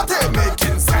 fight. That ain't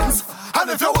making sense. And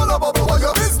if you wanna bubble on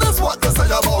your business, what they say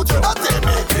about you, that ain't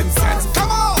making sense. Come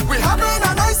on, we having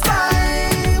a nice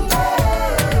time,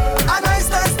 a nice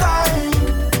time,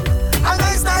 a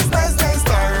nice time.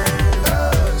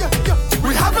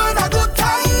 We having a good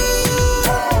time,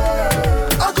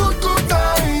 a good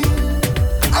time,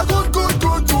 a good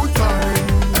time.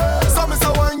 Some is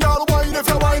a wine, girl, wine if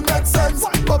your wine makes sense.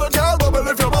 Bubble, girl, bubble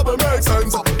if your bubble makes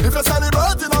sense. If you're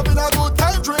celebrating, having a good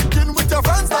time, drinking with your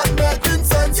friends, that making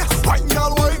sense. Wine,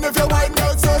 girl, wine if your wine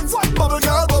makes sense. Bubble,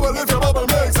 girl, bubble if your bubble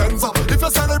makes sense. If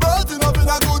you're celebrating, having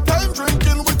a good time,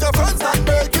 drinking with your friends, that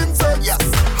making sense. Yes.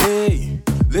 Hey,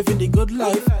 living the good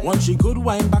life. Once she good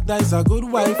wine back, that is a good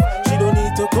wife. She don't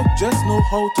need to cook, just know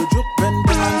how to joke. Bend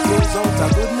down and close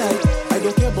out a good night. I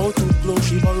don't care about who clothes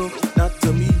she borrow. That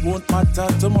to me won't matter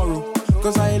tomorrow.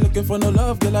 Cause I ain't looking for no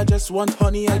love, girl, I just want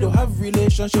honey. I don't have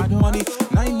relationship money.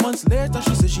 9 months later,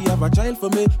 she says she have a child for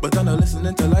me. But I'm not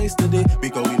listening to lies today.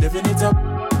 Because we living it up.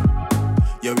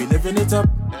 Yeah, we living it up.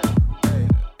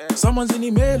 Someone's in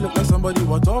the mail, look like somebody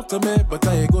will talk to me. But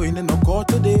I ain't going in no court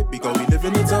today. Because we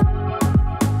living it up.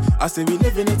 I say we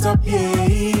living it up, yeah.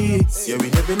 Yeah, we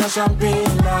living a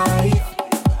champagne life.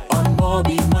 On more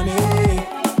big money.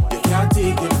 You can't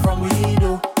take it from we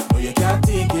do. No, you can't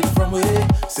take it from we.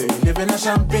 Say we living a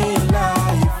champagne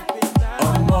life.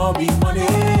 On more big money.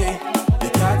 You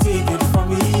can't take it from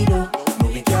we do. No,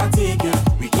 we can't take it.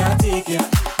 We can't take it.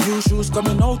 New shoes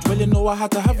coming out, well you know I had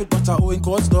to have it. But I owe in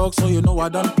courts dog, so you know I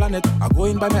done plan it. I go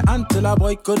in by my aunt till a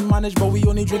boy couldn't manage. But we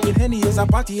only drinking Henny as a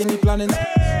party in the planning.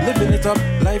 Living it up,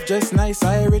 life just nice.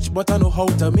 I ain't rich but I know how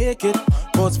to make it.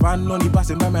 Cause van only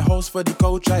passing by my house for the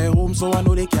couch. I at home so I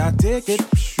know they can't take it.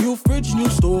 New fridge, new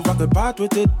stove, I could part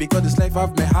with it. Because this life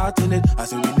have my heart in it. I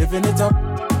say we living it up.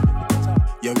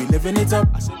 Yeah, we living it up.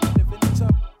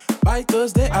 By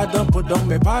Thursday I done put down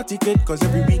my party kit. Cause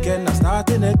every weekend I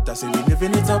starting it. I say we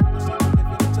living it up.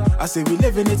 I say we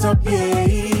living it up, yeah.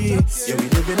 Yeah, we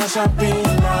living a champagne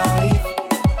life.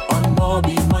 On more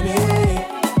big money.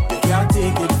 You can't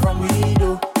take it from we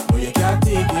do. No, you can't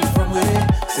take it from we.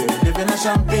 Say we living a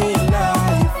champagne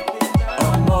life.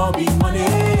 On more big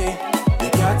money. You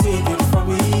can't take it from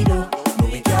we do. No,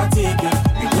 we can't take it.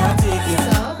 We can't take it.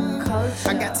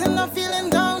 I got enough feeling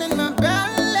down in my belly.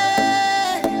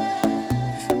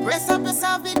 Brace up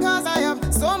yourself because I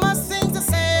have so much things to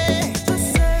say.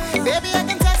 Baby, I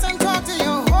can text and talk to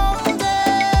you all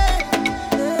day.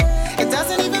 It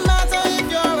doesn't even matter if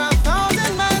you're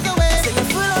 1,000 miles away. Say you're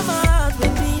full of my heart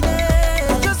with me there.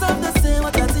 I just have to say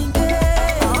what I think. I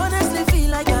honestly feel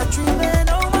like I'm dreaming.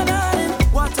 Oh my darling,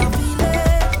 what I'm feeling.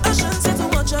 I shouldn't say too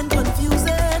much and confuse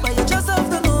it, but you just have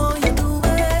to know you do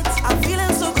it. I'm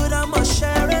feeling so good, I must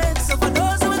share it. So for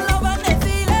those who in love and they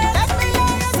feel it, let me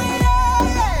hear you say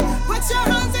yeah. Put your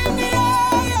hands in the air.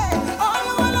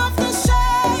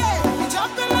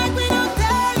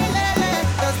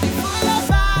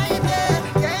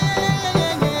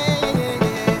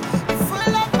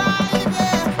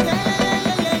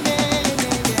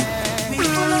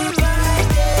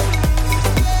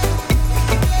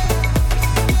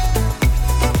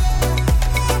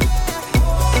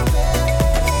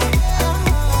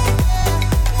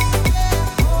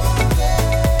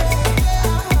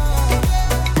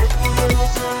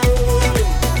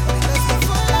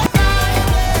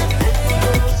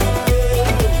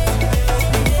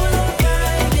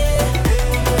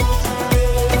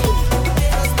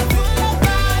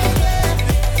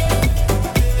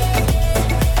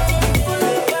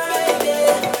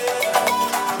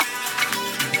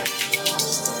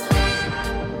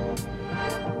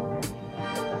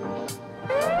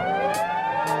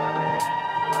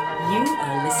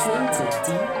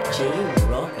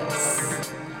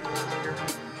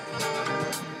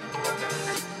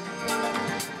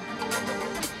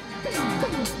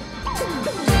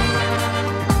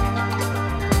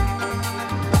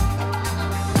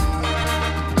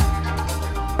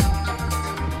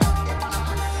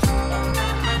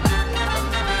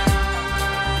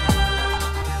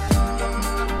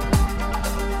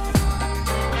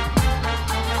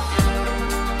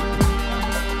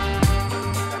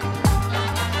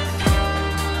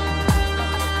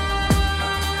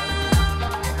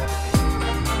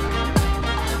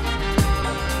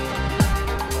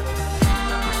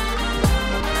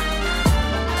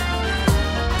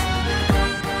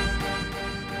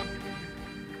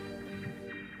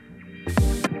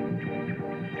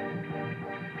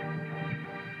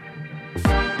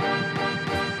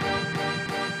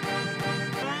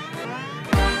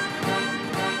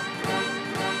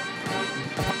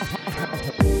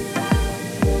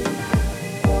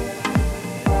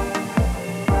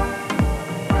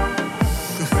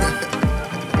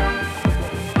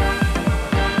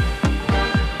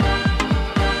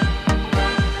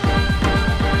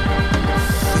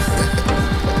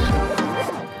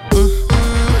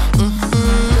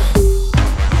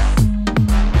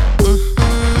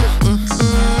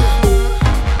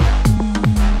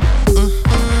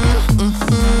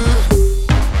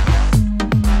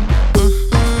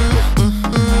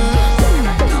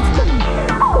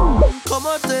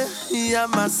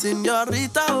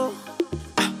 señorita, oh.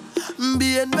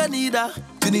 Bienvenida,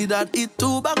 Trinidad y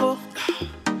Tobago.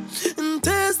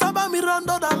 Te estaba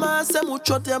mirando nada más hace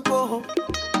mucho tiempo.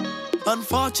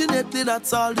 Unfortunately,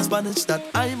 that's all the Spanish that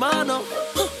I know.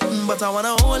 But I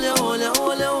wanna hold you, hold you,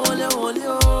 hold you, hold you, hold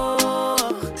you.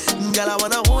 Girl, I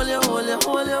wanna hold you, hold you,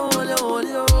 hold you, hold you, hold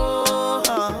you.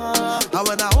 I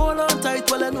wanna hold on tight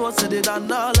while I know I said it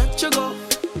and I'll let you go.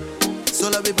 So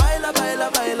let me baila, baila,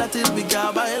 baila till we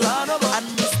can't baila no more. And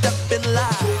we step in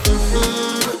line.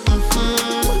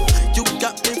 You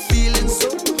got me feeling so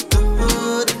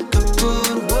good,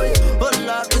 good, boy. Oh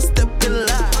Lord, we step in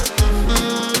line.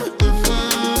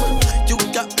 You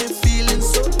got me feeling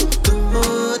so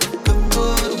good,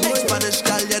 good, boy. Spanish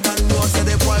girl, you don't know, say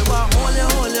the boy want hold you,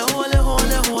 hold you, hold you, hold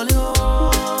you, hold you.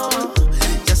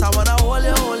 Yes, I wanna hold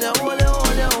you, hold you, hold you,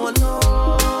 hold you, hold you.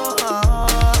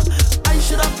 I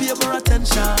should have paid more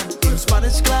attention in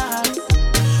Spanish class.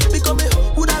 Because me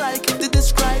would I like to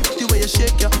describe the way you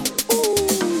shake your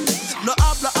no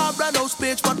habla, no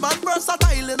speech, but man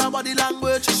versatile in her body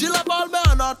language. She love all me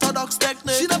unorthodox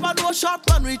technique. She never know a short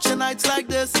man reaching nights like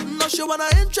this. No, she wanna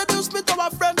introduce me to her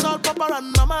friends, all Papa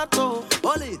and Mama too.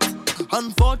 Hold it.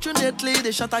 Unfortunately,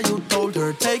 the shot you told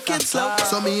her, take it slow.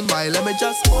 So meanwhile, let me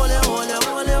just hold you, hold you,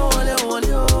 hold you, hold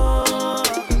you, hold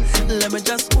you. Let me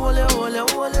just hold you, hold you,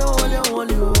 hold you, hold you,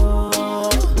 hold you.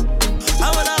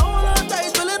 I wanna hold on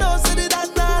tight till you don't see it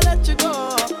and I'll let you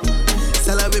go.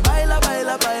 So let me baila,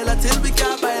 baila, baila till we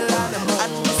can't baila no more.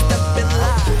 And we step in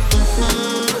line.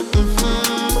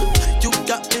 You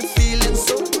got me feeling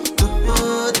so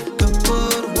good,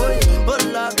 good, boy. Oh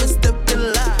Lord, we step in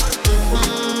line.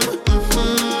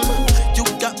 You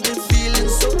got me feeling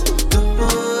so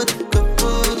good, good,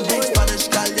 boy. Spanish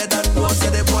girl, you don't know, say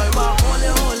the boy want hold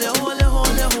you, hold you, hold you,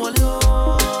 hold you, hold you.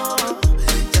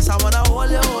 Yes, I wanna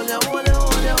hold you, hold you, hold you,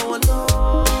 hold you, hold you.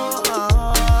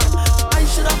 I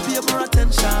should have paid more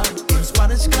attention in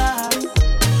Spanish class.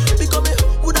 Because me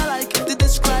would I like to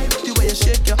describe the way you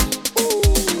shake your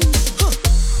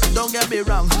Don't get me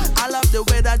wrong, I love the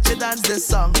way that you dance this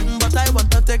song. But I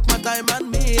want to take my time and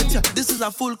meet ya. This is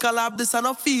a full collab, this a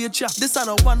no feature. This a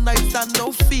no one night stand,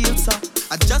 no filter.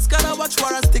 I just gotta watch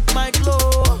where I stick my glow.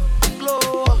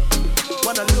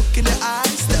 Wanna look in the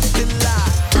eyes, step in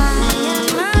line.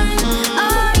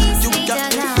 You got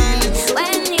me feeling so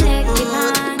good,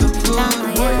 good,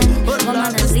 boy.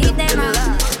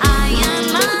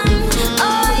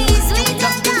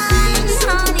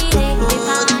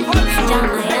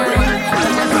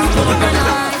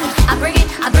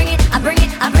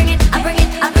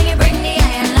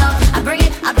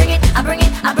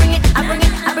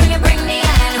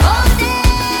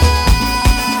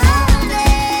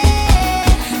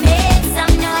 Make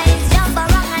some noise, jump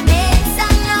around and make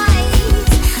some noise.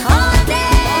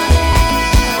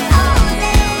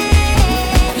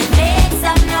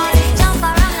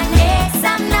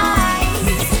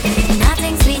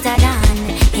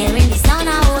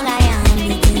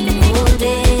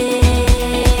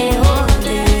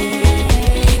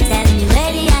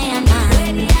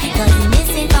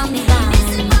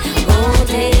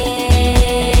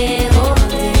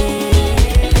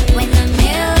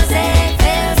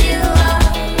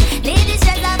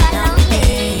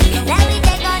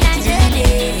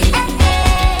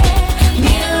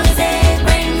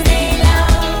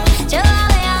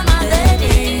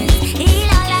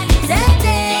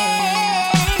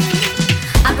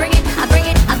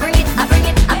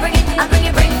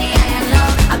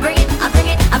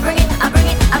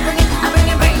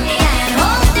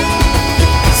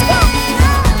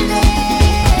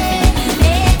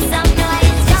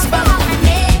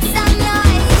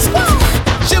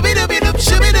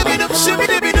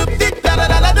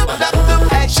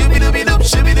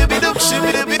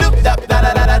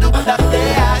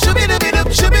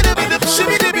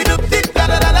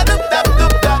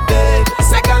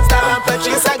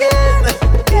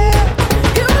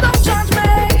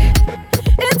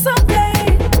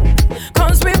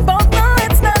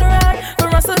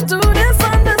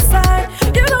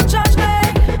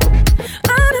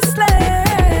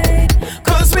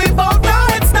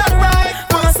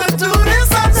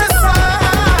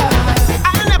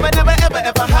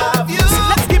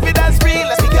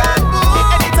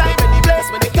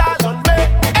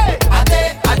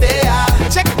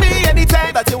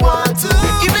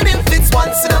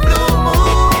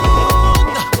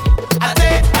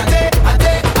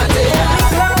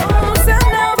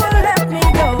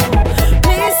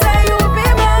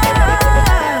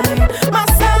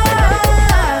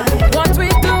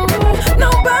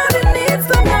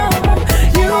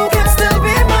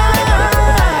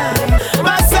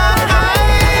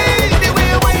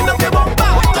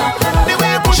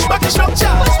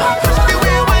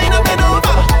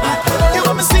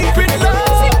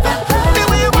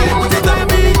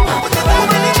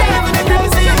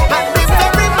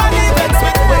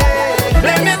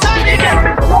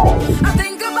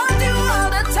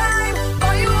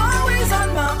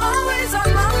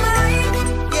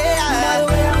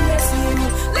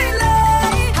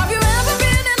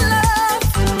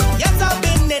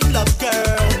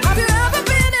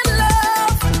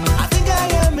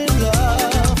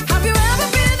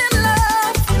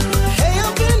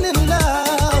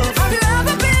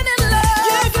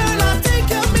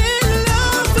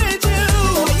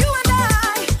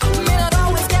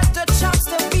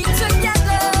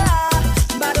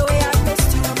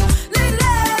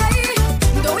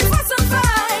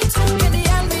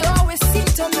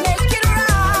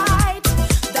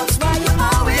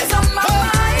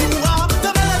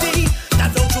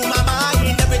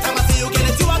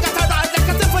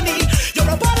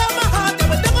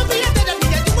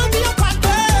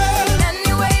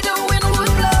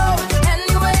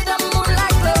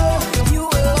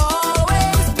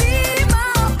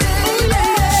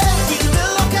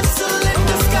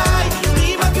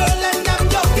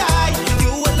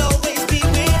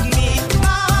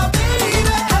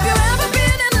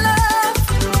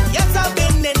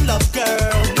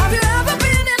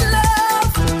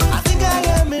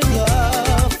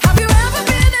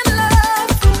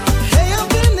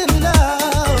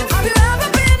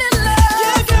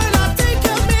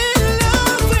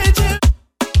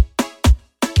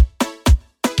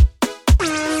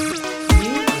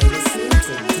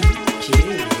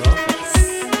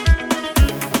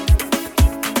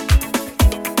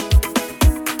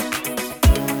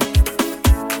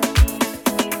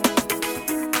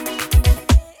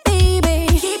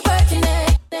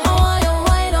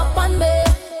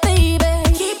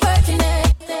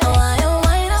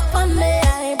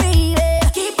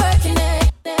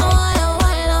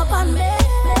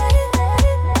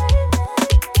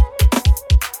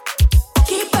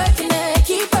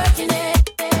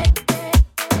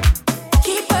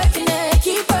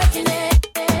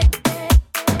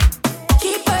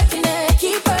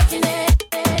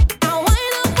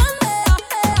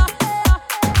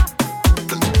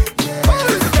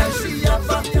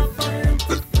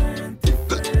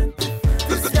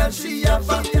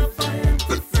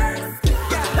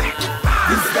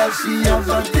 Cause she have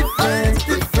a different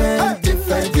kind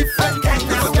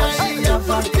of wine. She have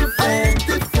a different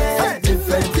kind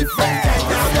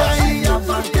of wine. She have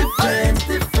a different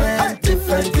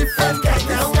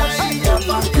kind of wine. She have a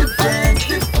different.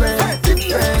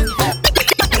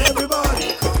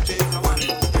 Everybody come take a wine.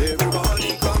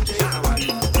 Everybody come take a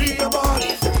wine. Free your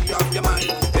body, free up your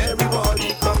mind.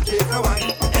 Everybody come take a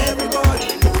wine.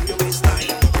 Everybody move your waistline.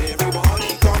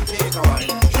 Everybody come take a wine.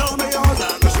 Show me yours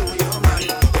and show your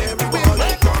mind.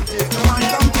 Everybody come take a wine.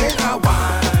 Come take a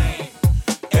wine.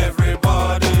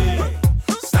 Everybody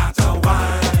start a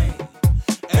wine.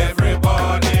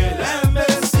 Everybody let me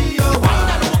see your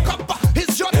wine.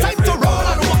 It's your time to roll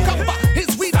and walk up.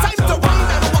 It's we time to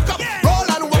wine and walk up.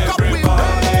 Roll and walk up. We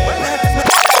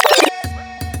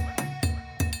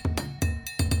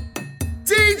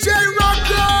DJ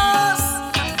Rockers.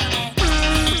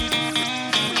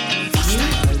 You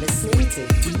are listening to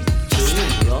DJ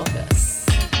Rockers.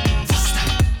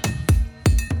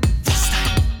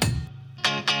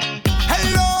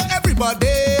 Hello everybody,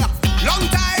 long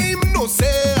time no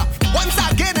see. Once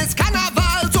again it's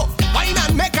carnival, so wine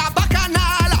and make a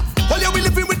bacchanal. All you will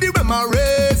living with the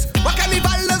memories. What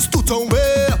carnival is to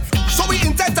away. So we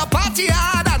intend to party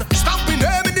hard and stop in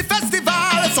them in the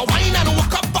festival. So wine and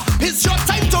walk up, it's your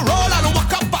time to roll and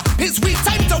walk up. It's we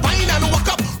time to wine and walk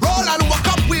up, roll and walk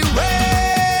up. We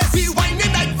race, we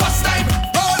whining like first time,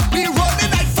 roll, we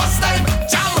rolling like first time,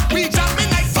 jam, we jamming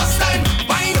like first time,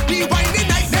 wine, we whining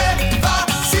like never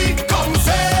see come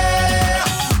say.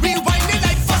 We whining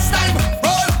like first time,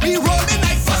 roll, we rolling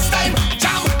like first time,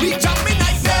 jam, we jamming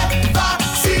like never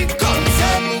see come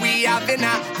say. We having a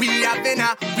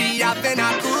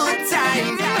good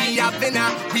time. We having a good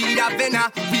time. We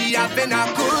having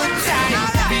a good time.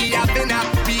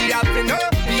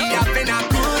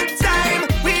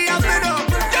 We having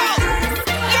a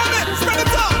yo, man, spread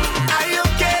it out. I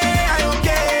okay.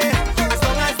 As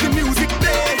long as the music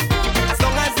play, as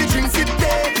long as the drinks it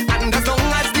play, and as long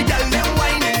as the girl them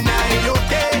whining, I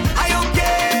okay.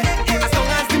 As long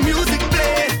as the music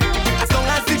play, as long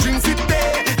as the drinks it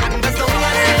play, and as long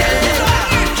as the girl them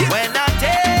whining. When I'm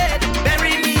dead,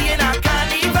 bury me in a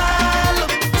carnival,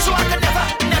 so I can never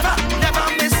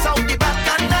miss out the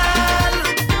bacchanal.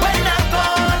 When I'm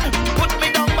gone, put me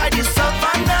down by the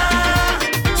savannah,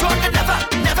 so I can never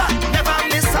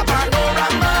miss a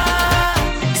panorama.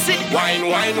 See, Wine.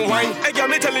 Hey, girl,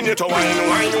 me telling you to wine. So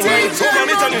girl,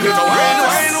 me telling you to wine.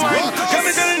 Girl,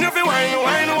 me telling you to wine.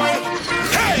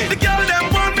 Hey, the girl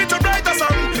them want me to write a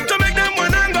song to make them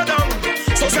wine and go down.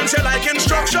 So since you like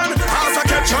instruction, as a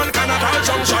caption, Carnival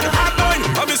junction, hard wine.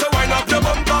 I miss a wine up your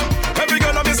bumper. Every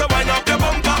girl I miss a wine up your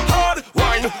bumper. Hard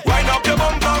wine up your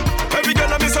bumper. Every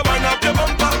girl I miss a wine up your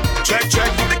bumper. Check.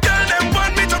 The girl them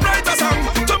want me to write a song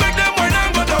to make them wine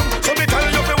and go down. So me tell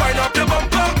you to wine up your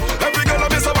bumper. Every girl I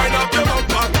miss a wine up your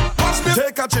bumper. Take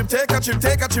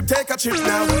a chip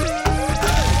now.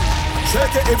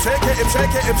 Shake it,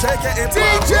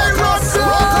 DJ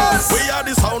Rockers. We are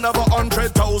the sound of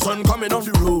 100,000 coming on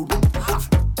the road.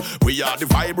 We are the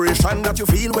vibration that you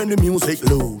feel when the music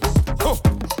loads.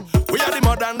 We are the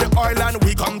mud and the oil and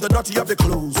we come the dirty of the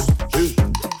clothes.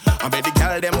 I made the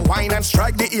girl them wine and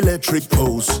strike the electric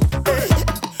pose. Hey.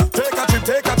 Take a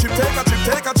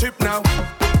chip now.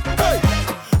 Hey.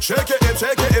 Shake it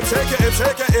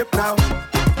now.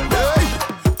 Hey.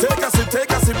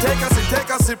 Take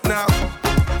a sip now.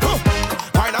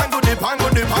 Wine and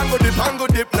go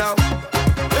dip now.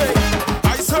 Hey.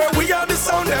 I swear we are the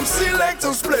sound them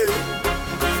selectors play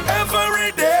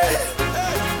every day,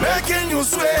 making you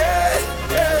sway.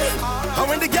 And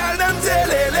when the girl them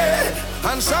telele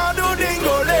and shadow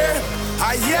dingole,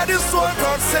 I hear this one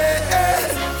God say,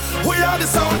 we are the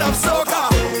sound of soca.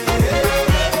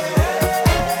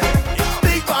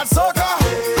 Big bad soca.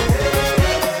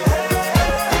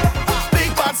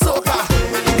 Big bad soca.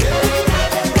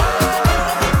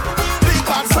 Big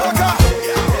bad soca.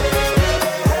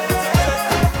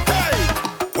 Hey,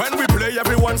 when we play,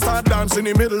 everyone start dancing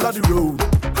in the middle of the road.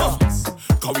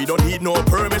 Cause we don't need no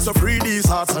permits to free these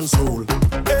hearts and soul.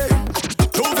 Hey,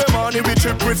 Tuesday morning we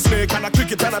trip with snake and a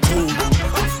cricket and a tool.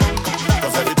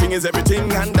 Cause everything is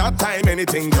everything and that time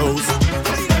anything goes.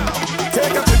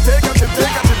 Take a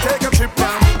trip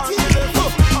now.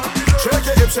 Shake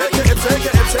it now.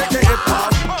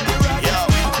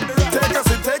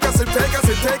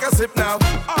 Take a sip now.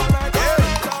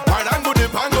 Wine and go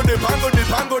dip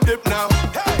now.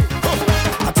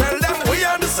 I tell them we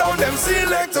are the sound them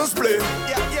selectors play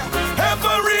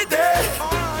every day,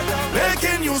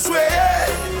 making you sway.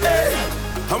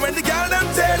 And when the girl them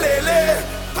telele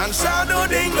and shadow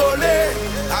dingole,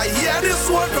 I hear this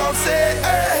one come say,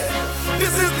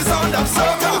 this is the sound of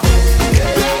soca.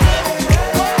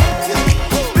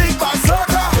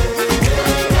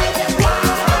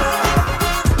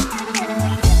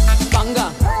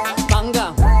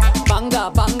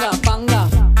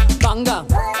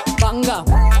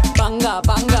 banga,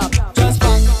 banga. Just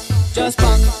bang, just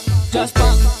bang, just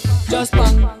bang, just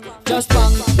bang, just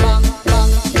bang, bang,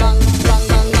 bang, bang, bang,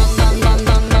 bang, bang, bang,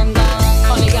 bang, bang,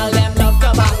 bang. Only girl them love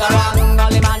to bang around,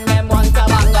 only man them want to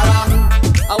bang around.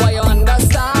 How you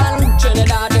understand?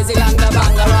 Trinidad is the land of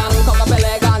bang around. Cock up a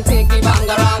leg and take the bang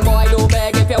around. Boy, do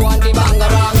beg if you want the bang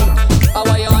around.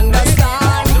 How you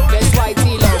understand? This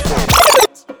whitey love.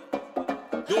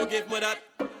 Don't give me that.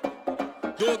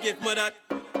 Don't give me that.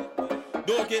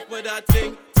 Don't give me that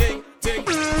thing, thing, thing.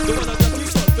 Don't wanna get me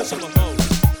saltfish in my mouth.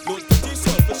 Don't get me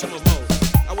saltfish in my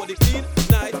mouth. I want the clean,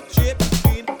 nice, shape,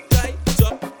 clean, tight,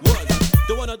 top, one.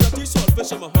 Don't wanna get me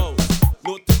saltfish in my house.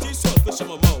 Don't get me saltfish in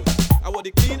my mouth. I want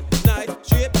the clean, nice,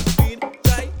 shape, clean,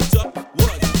 tight, top,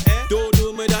 one. Don't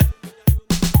do me that.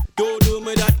 Don't do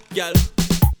me that, girl.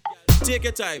 Take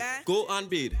your time, go and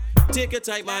bathe. Take your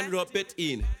time and rub it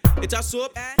in. It's a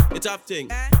soap, it's a thing.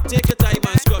 Take your time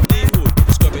and scrub the wood.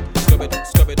 Scrub it, scrub it,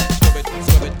 scrub it, scrub it,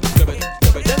 scrub it, scrub it,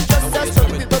 scrub it.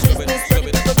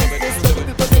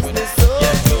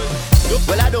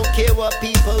 Well, I don't care what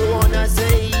people wanna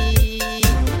say.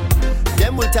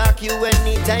 Them will talk you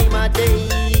any time of day.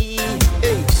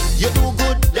 Hey, you do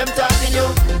good, them talking you.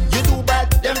 You do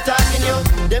bad, them talking you.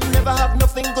 Them never have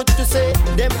nothing good to say.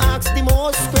 Them ask the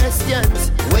most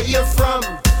questions. Where you from?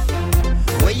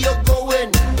 Where you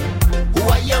going? Who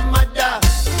are your mother?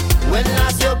 When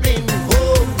last you been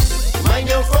home? Mind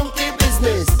your funky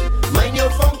business. Mind your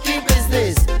funky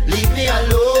business. Leave me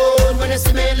alone. When you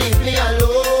see me, leave me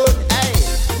alone. Hey,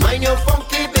 mind your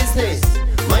funky business.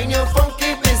 Mind your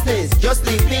funky business. Just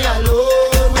leave me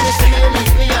alone. When you see me,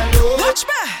 leave me alone. Watch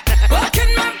me.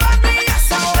 Walking my body,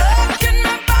 yes, I'm walking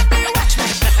my body. Watch me.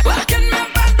 Walking my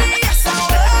body, yes, I'm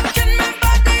walking my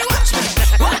body. Watch me.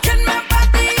 Walking my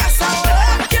body, yes, I'm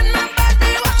walking my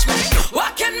body. Watch me.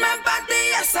 Walking my body,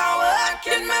 yes, I'm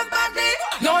walking my body.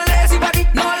 No lazy body,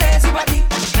 no lazy body.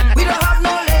 We don't have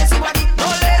no lazy body, no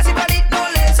lazy body, no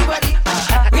lazy body.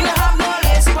 We don't have no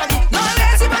lazy body, no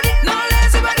lazy body, no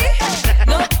lazy body.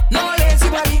 No, no lazy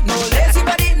body, no lazy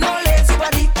body, no lazy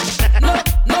body. No,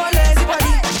 no lazy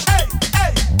body. Hey,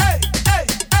 hey, hey, hey,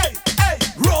 hey, hey.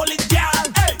 Roll it, girl.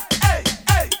 Hey, hey,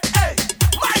 hey, hey.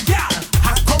 My girl,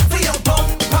 I come for your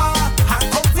bumper. I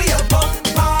come for your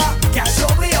bumper. Can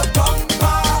show me your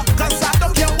bumper. 'Cause I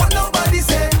don't care what nobody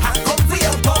say. I come for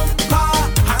your bumper.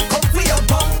 I come for your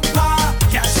bumper.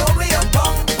 Can show me your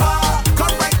bumper.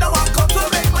 Come right now, I come to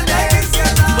make my days.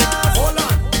 Hold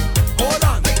on, hold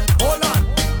on, hold on,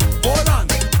 hold on,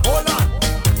 hold on,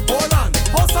 hold on.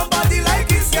 Hold somebody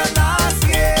like it's your last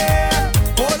year.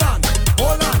 Hold on,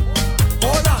 hold on,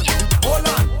 hold on, hold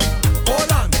on,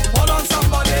 hold on, hold on,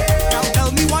 somebody. Now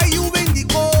tell me why you in the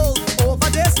cold, over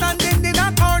there standing in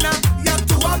a corner. You're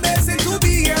too amazing to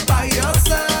be here by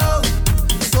yourself.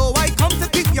 So I come to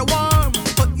keep you warm.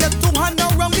 Put your two hands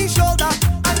around me shoulder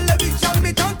and let me jam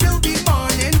it until the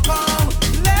morning come.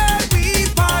 Let me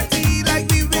party like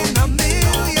we win a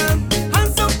million.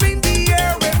 Hands up in the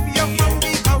air if you're from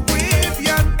the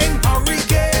Caribbean. In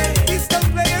hurricane, he's still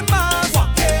playing mass.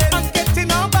 Walking and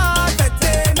getting on bad.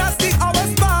 Betting as the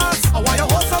hours pass. I want you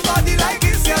hold somebody like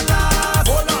it's your last.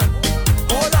 Hold on,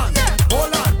 hold on,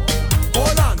 hold on,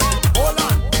 hold on, hold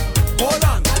on, hold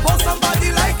on. Hold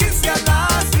somebody like it's your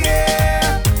last year.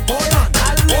 Hold on,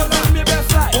 hold on, me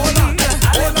best life. Hold on,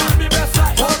 hold on, me best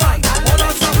life. Hold on, hold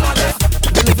on, somebody.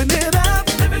 We're living it up,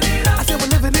 living it up. I said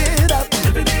we're living it up,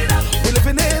 living it up. We're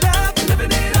living it up,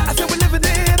 living it up. I said we're living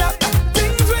it up.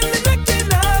 Things really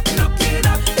looking up, looking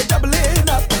up. It's doubling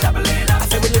up, doubling up. I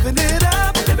said we're living it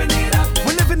up, living it up.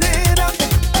 We're living it up.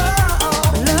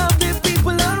 Oh, love the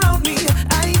people around me.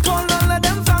 I call all of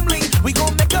them family. We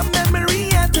gon' make a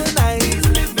memory here tonight.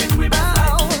 Living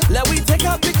without. Let we take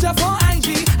a picture for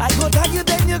IG. I go tag you,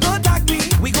 then you go tag me.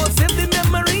 We go save the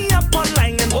memory up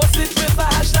online and post it with a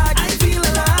hashtag. I feel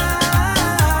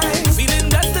alive. Feeling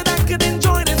blessed that I could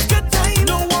enjoy this good time.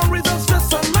 No worries or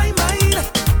stress on my mind.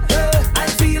 I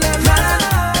feel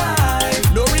alive.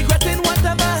 No regretting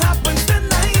whatever happens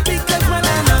tonight. Because when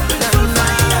I'm up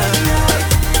tonight.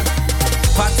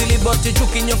 Partly but you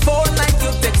joking your phone like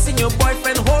you're texting your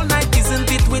boyfriend whole night. Isn't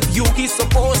it with you he's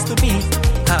supposed to be?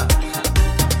 Huh.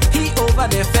 He over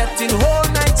there fetting whole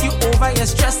night. You over here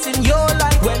stressing your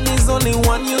life when there's only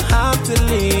one you have to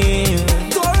live.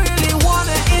 Don't really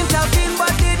wanna intervene,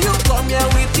 but did you come here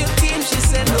with your team? She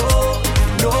said no,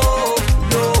 no,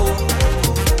 no.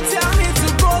 Tell me to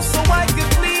go so I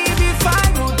could leave if I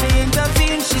would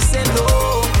intervene. She said no,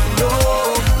 no,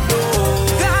 no.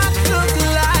 That look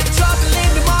like trouble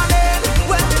in the morning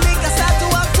when the niggas start to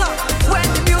walk up, when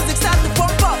the music start to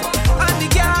pump up, and the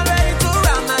girl ready to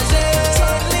ramage.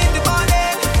 Trouble in the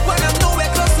morning when I'm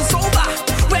nowhere close to sober,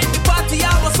 when the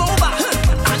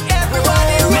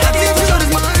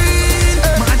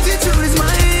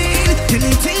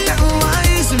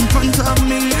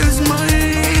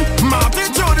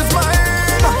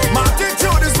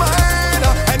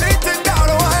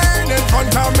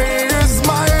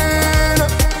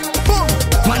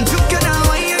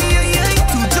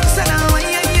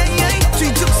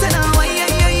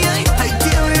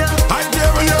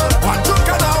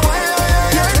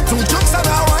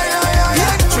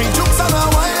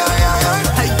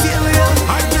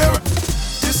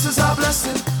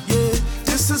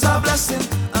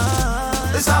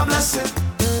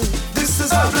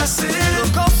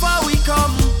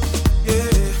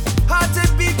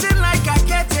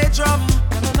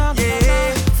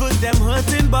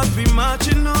but we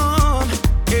marching on.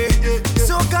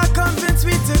 So God convinced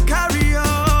me to carry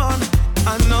on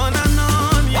and on and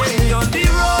on. Yeah. We on the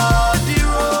road, the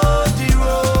road, the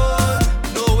road.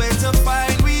 Nowhere to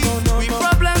find we. We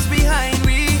problems behind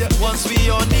we. Once we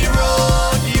on the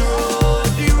road, the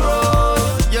road, the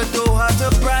road. You don't have to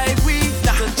bribe we.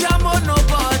 To jam on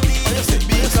nobody.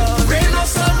 Because rain or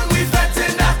sun, we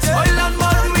fetting that. Oil and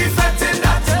mud, we fetting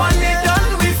that. Money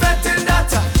done, we fetting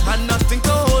that. And nothing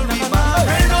to hold me back.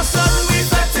 Rain or sun, we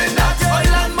fetting that.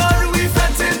 Oil and mud, we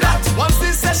fetting that. Once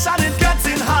this session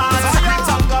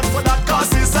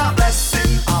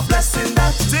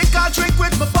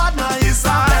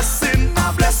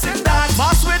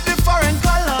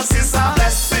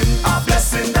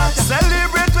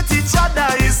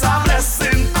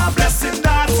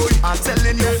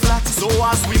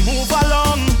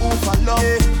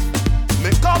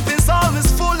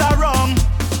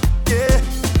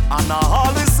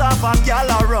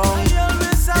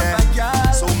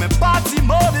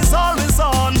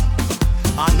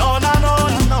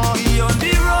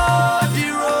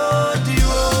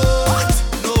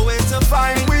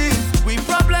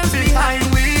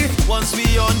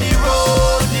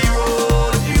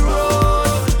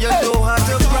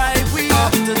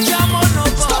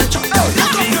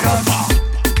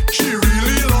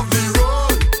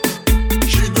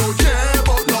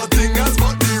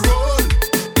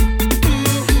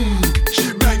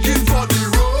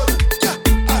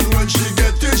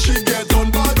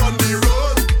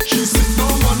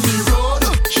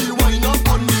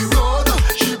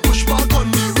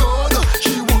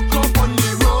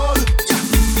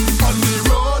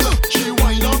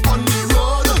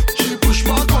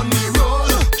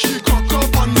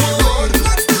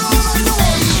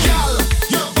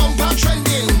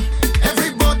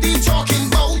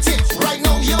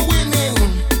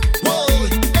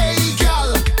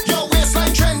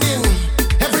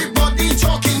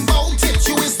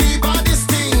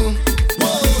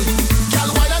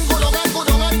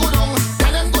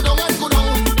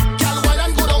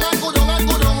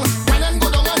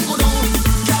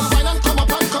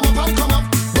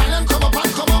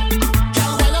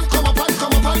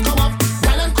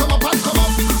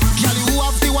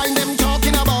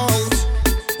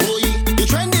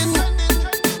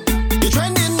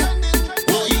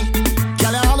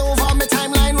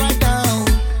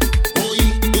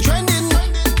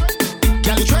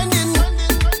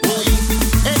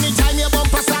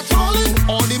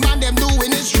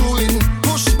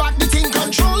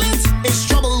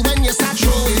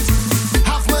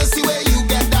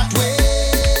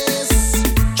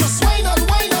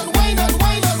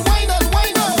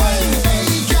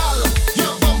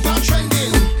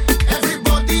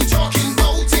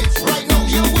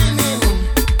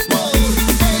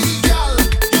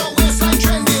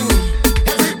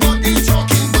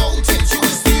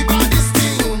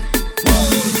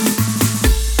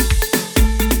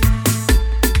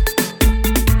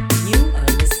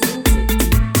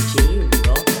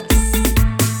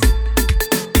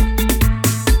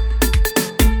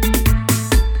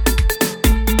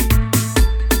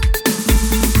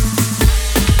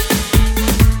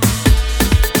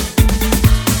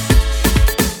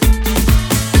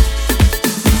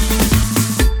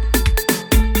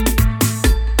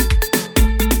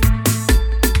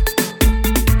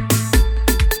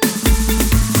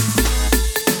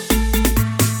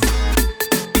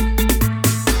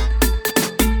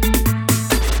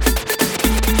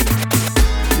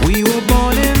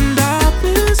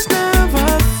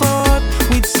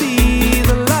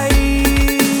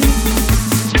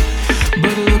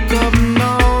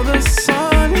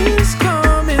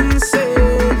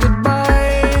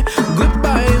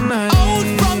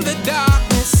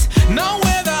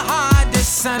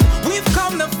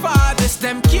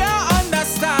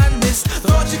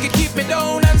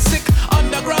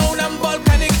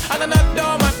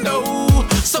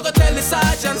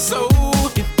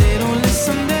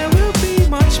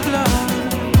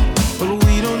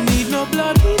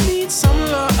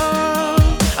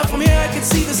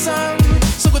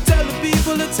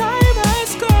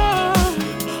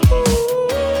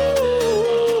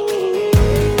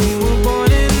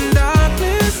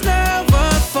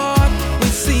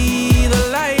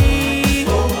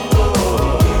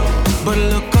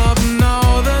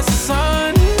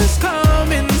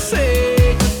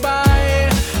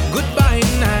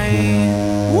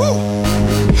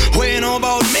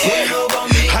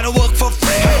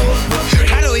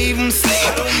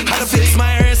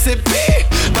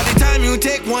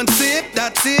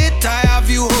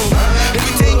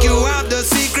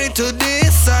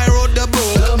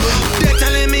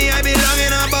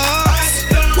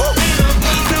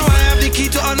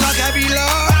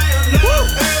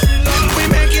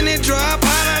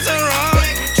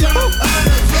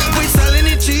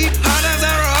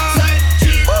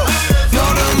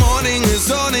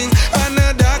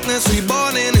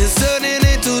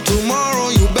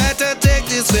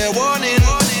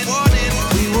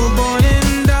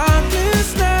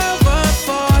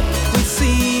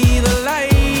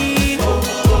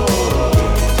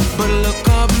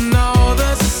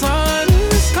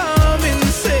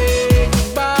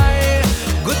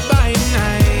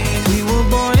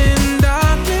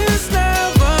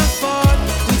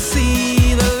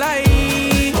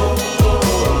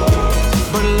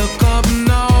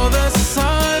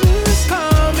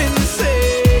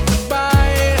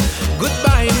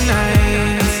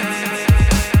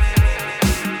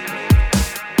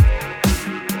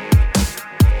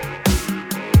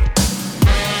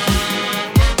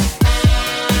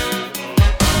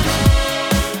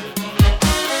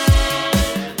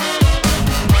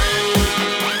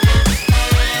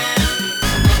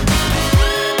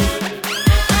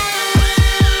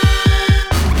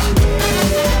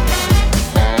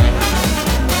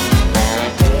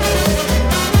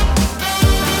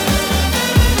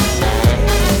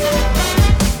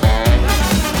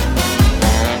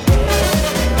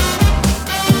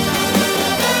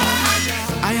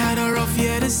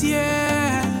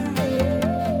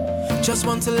Just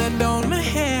want to let down my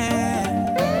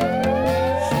head.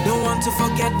 Don't want to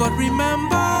forget, but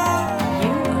remember,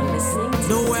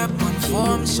 no weapon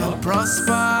formed shall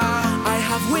prosper. I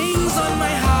have wings on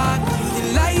my heart, through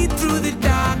the light, through the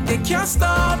dark. They can't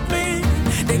stop me,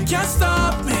 they can't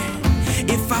stop me.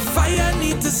 If a fire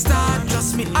need to start,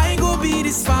 trust me, I go be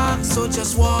the spark. So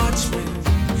just watch me,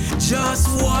 just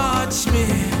watch me.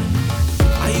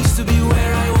 I used to be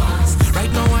where I was,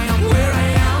 right now I am where I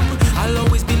am. I'll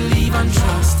always believe and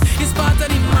trust, it's part of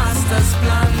the master's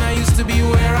plan. I used to be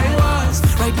where I was,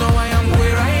 right now I am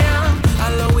where I am.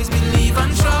 I'll always believe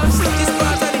and trust, it's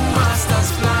part of the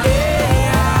master's plan.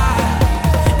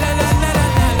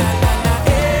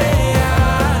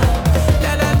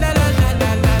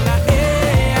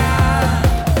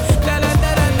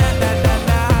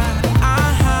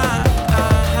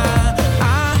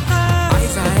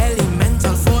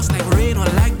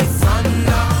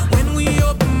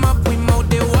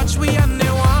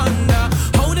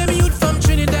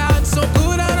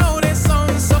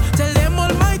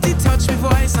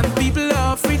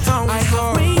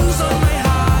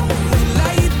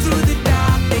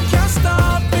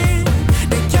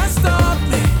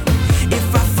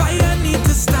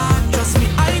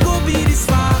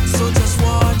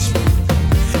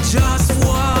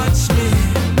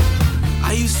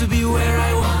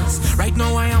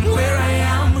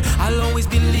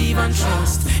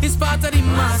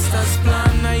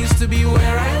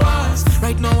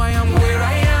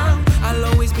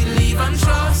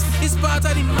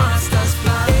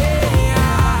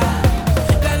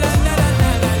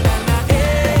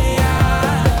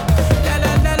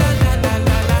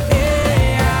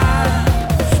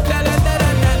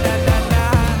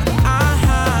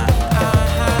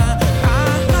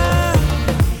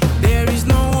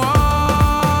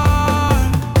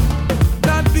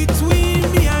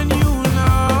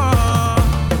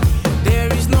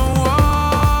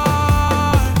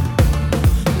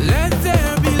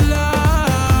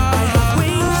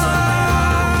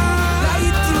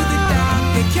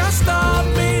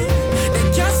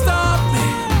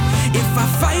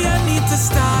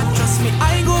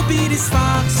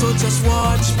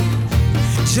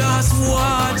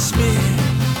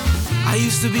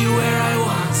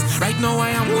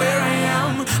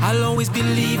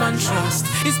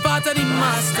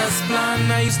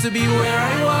 To be where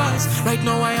I was, right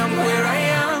now I am where I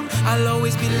am. I'll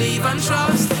always believe and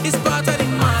trust, it's part of the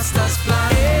master's plan.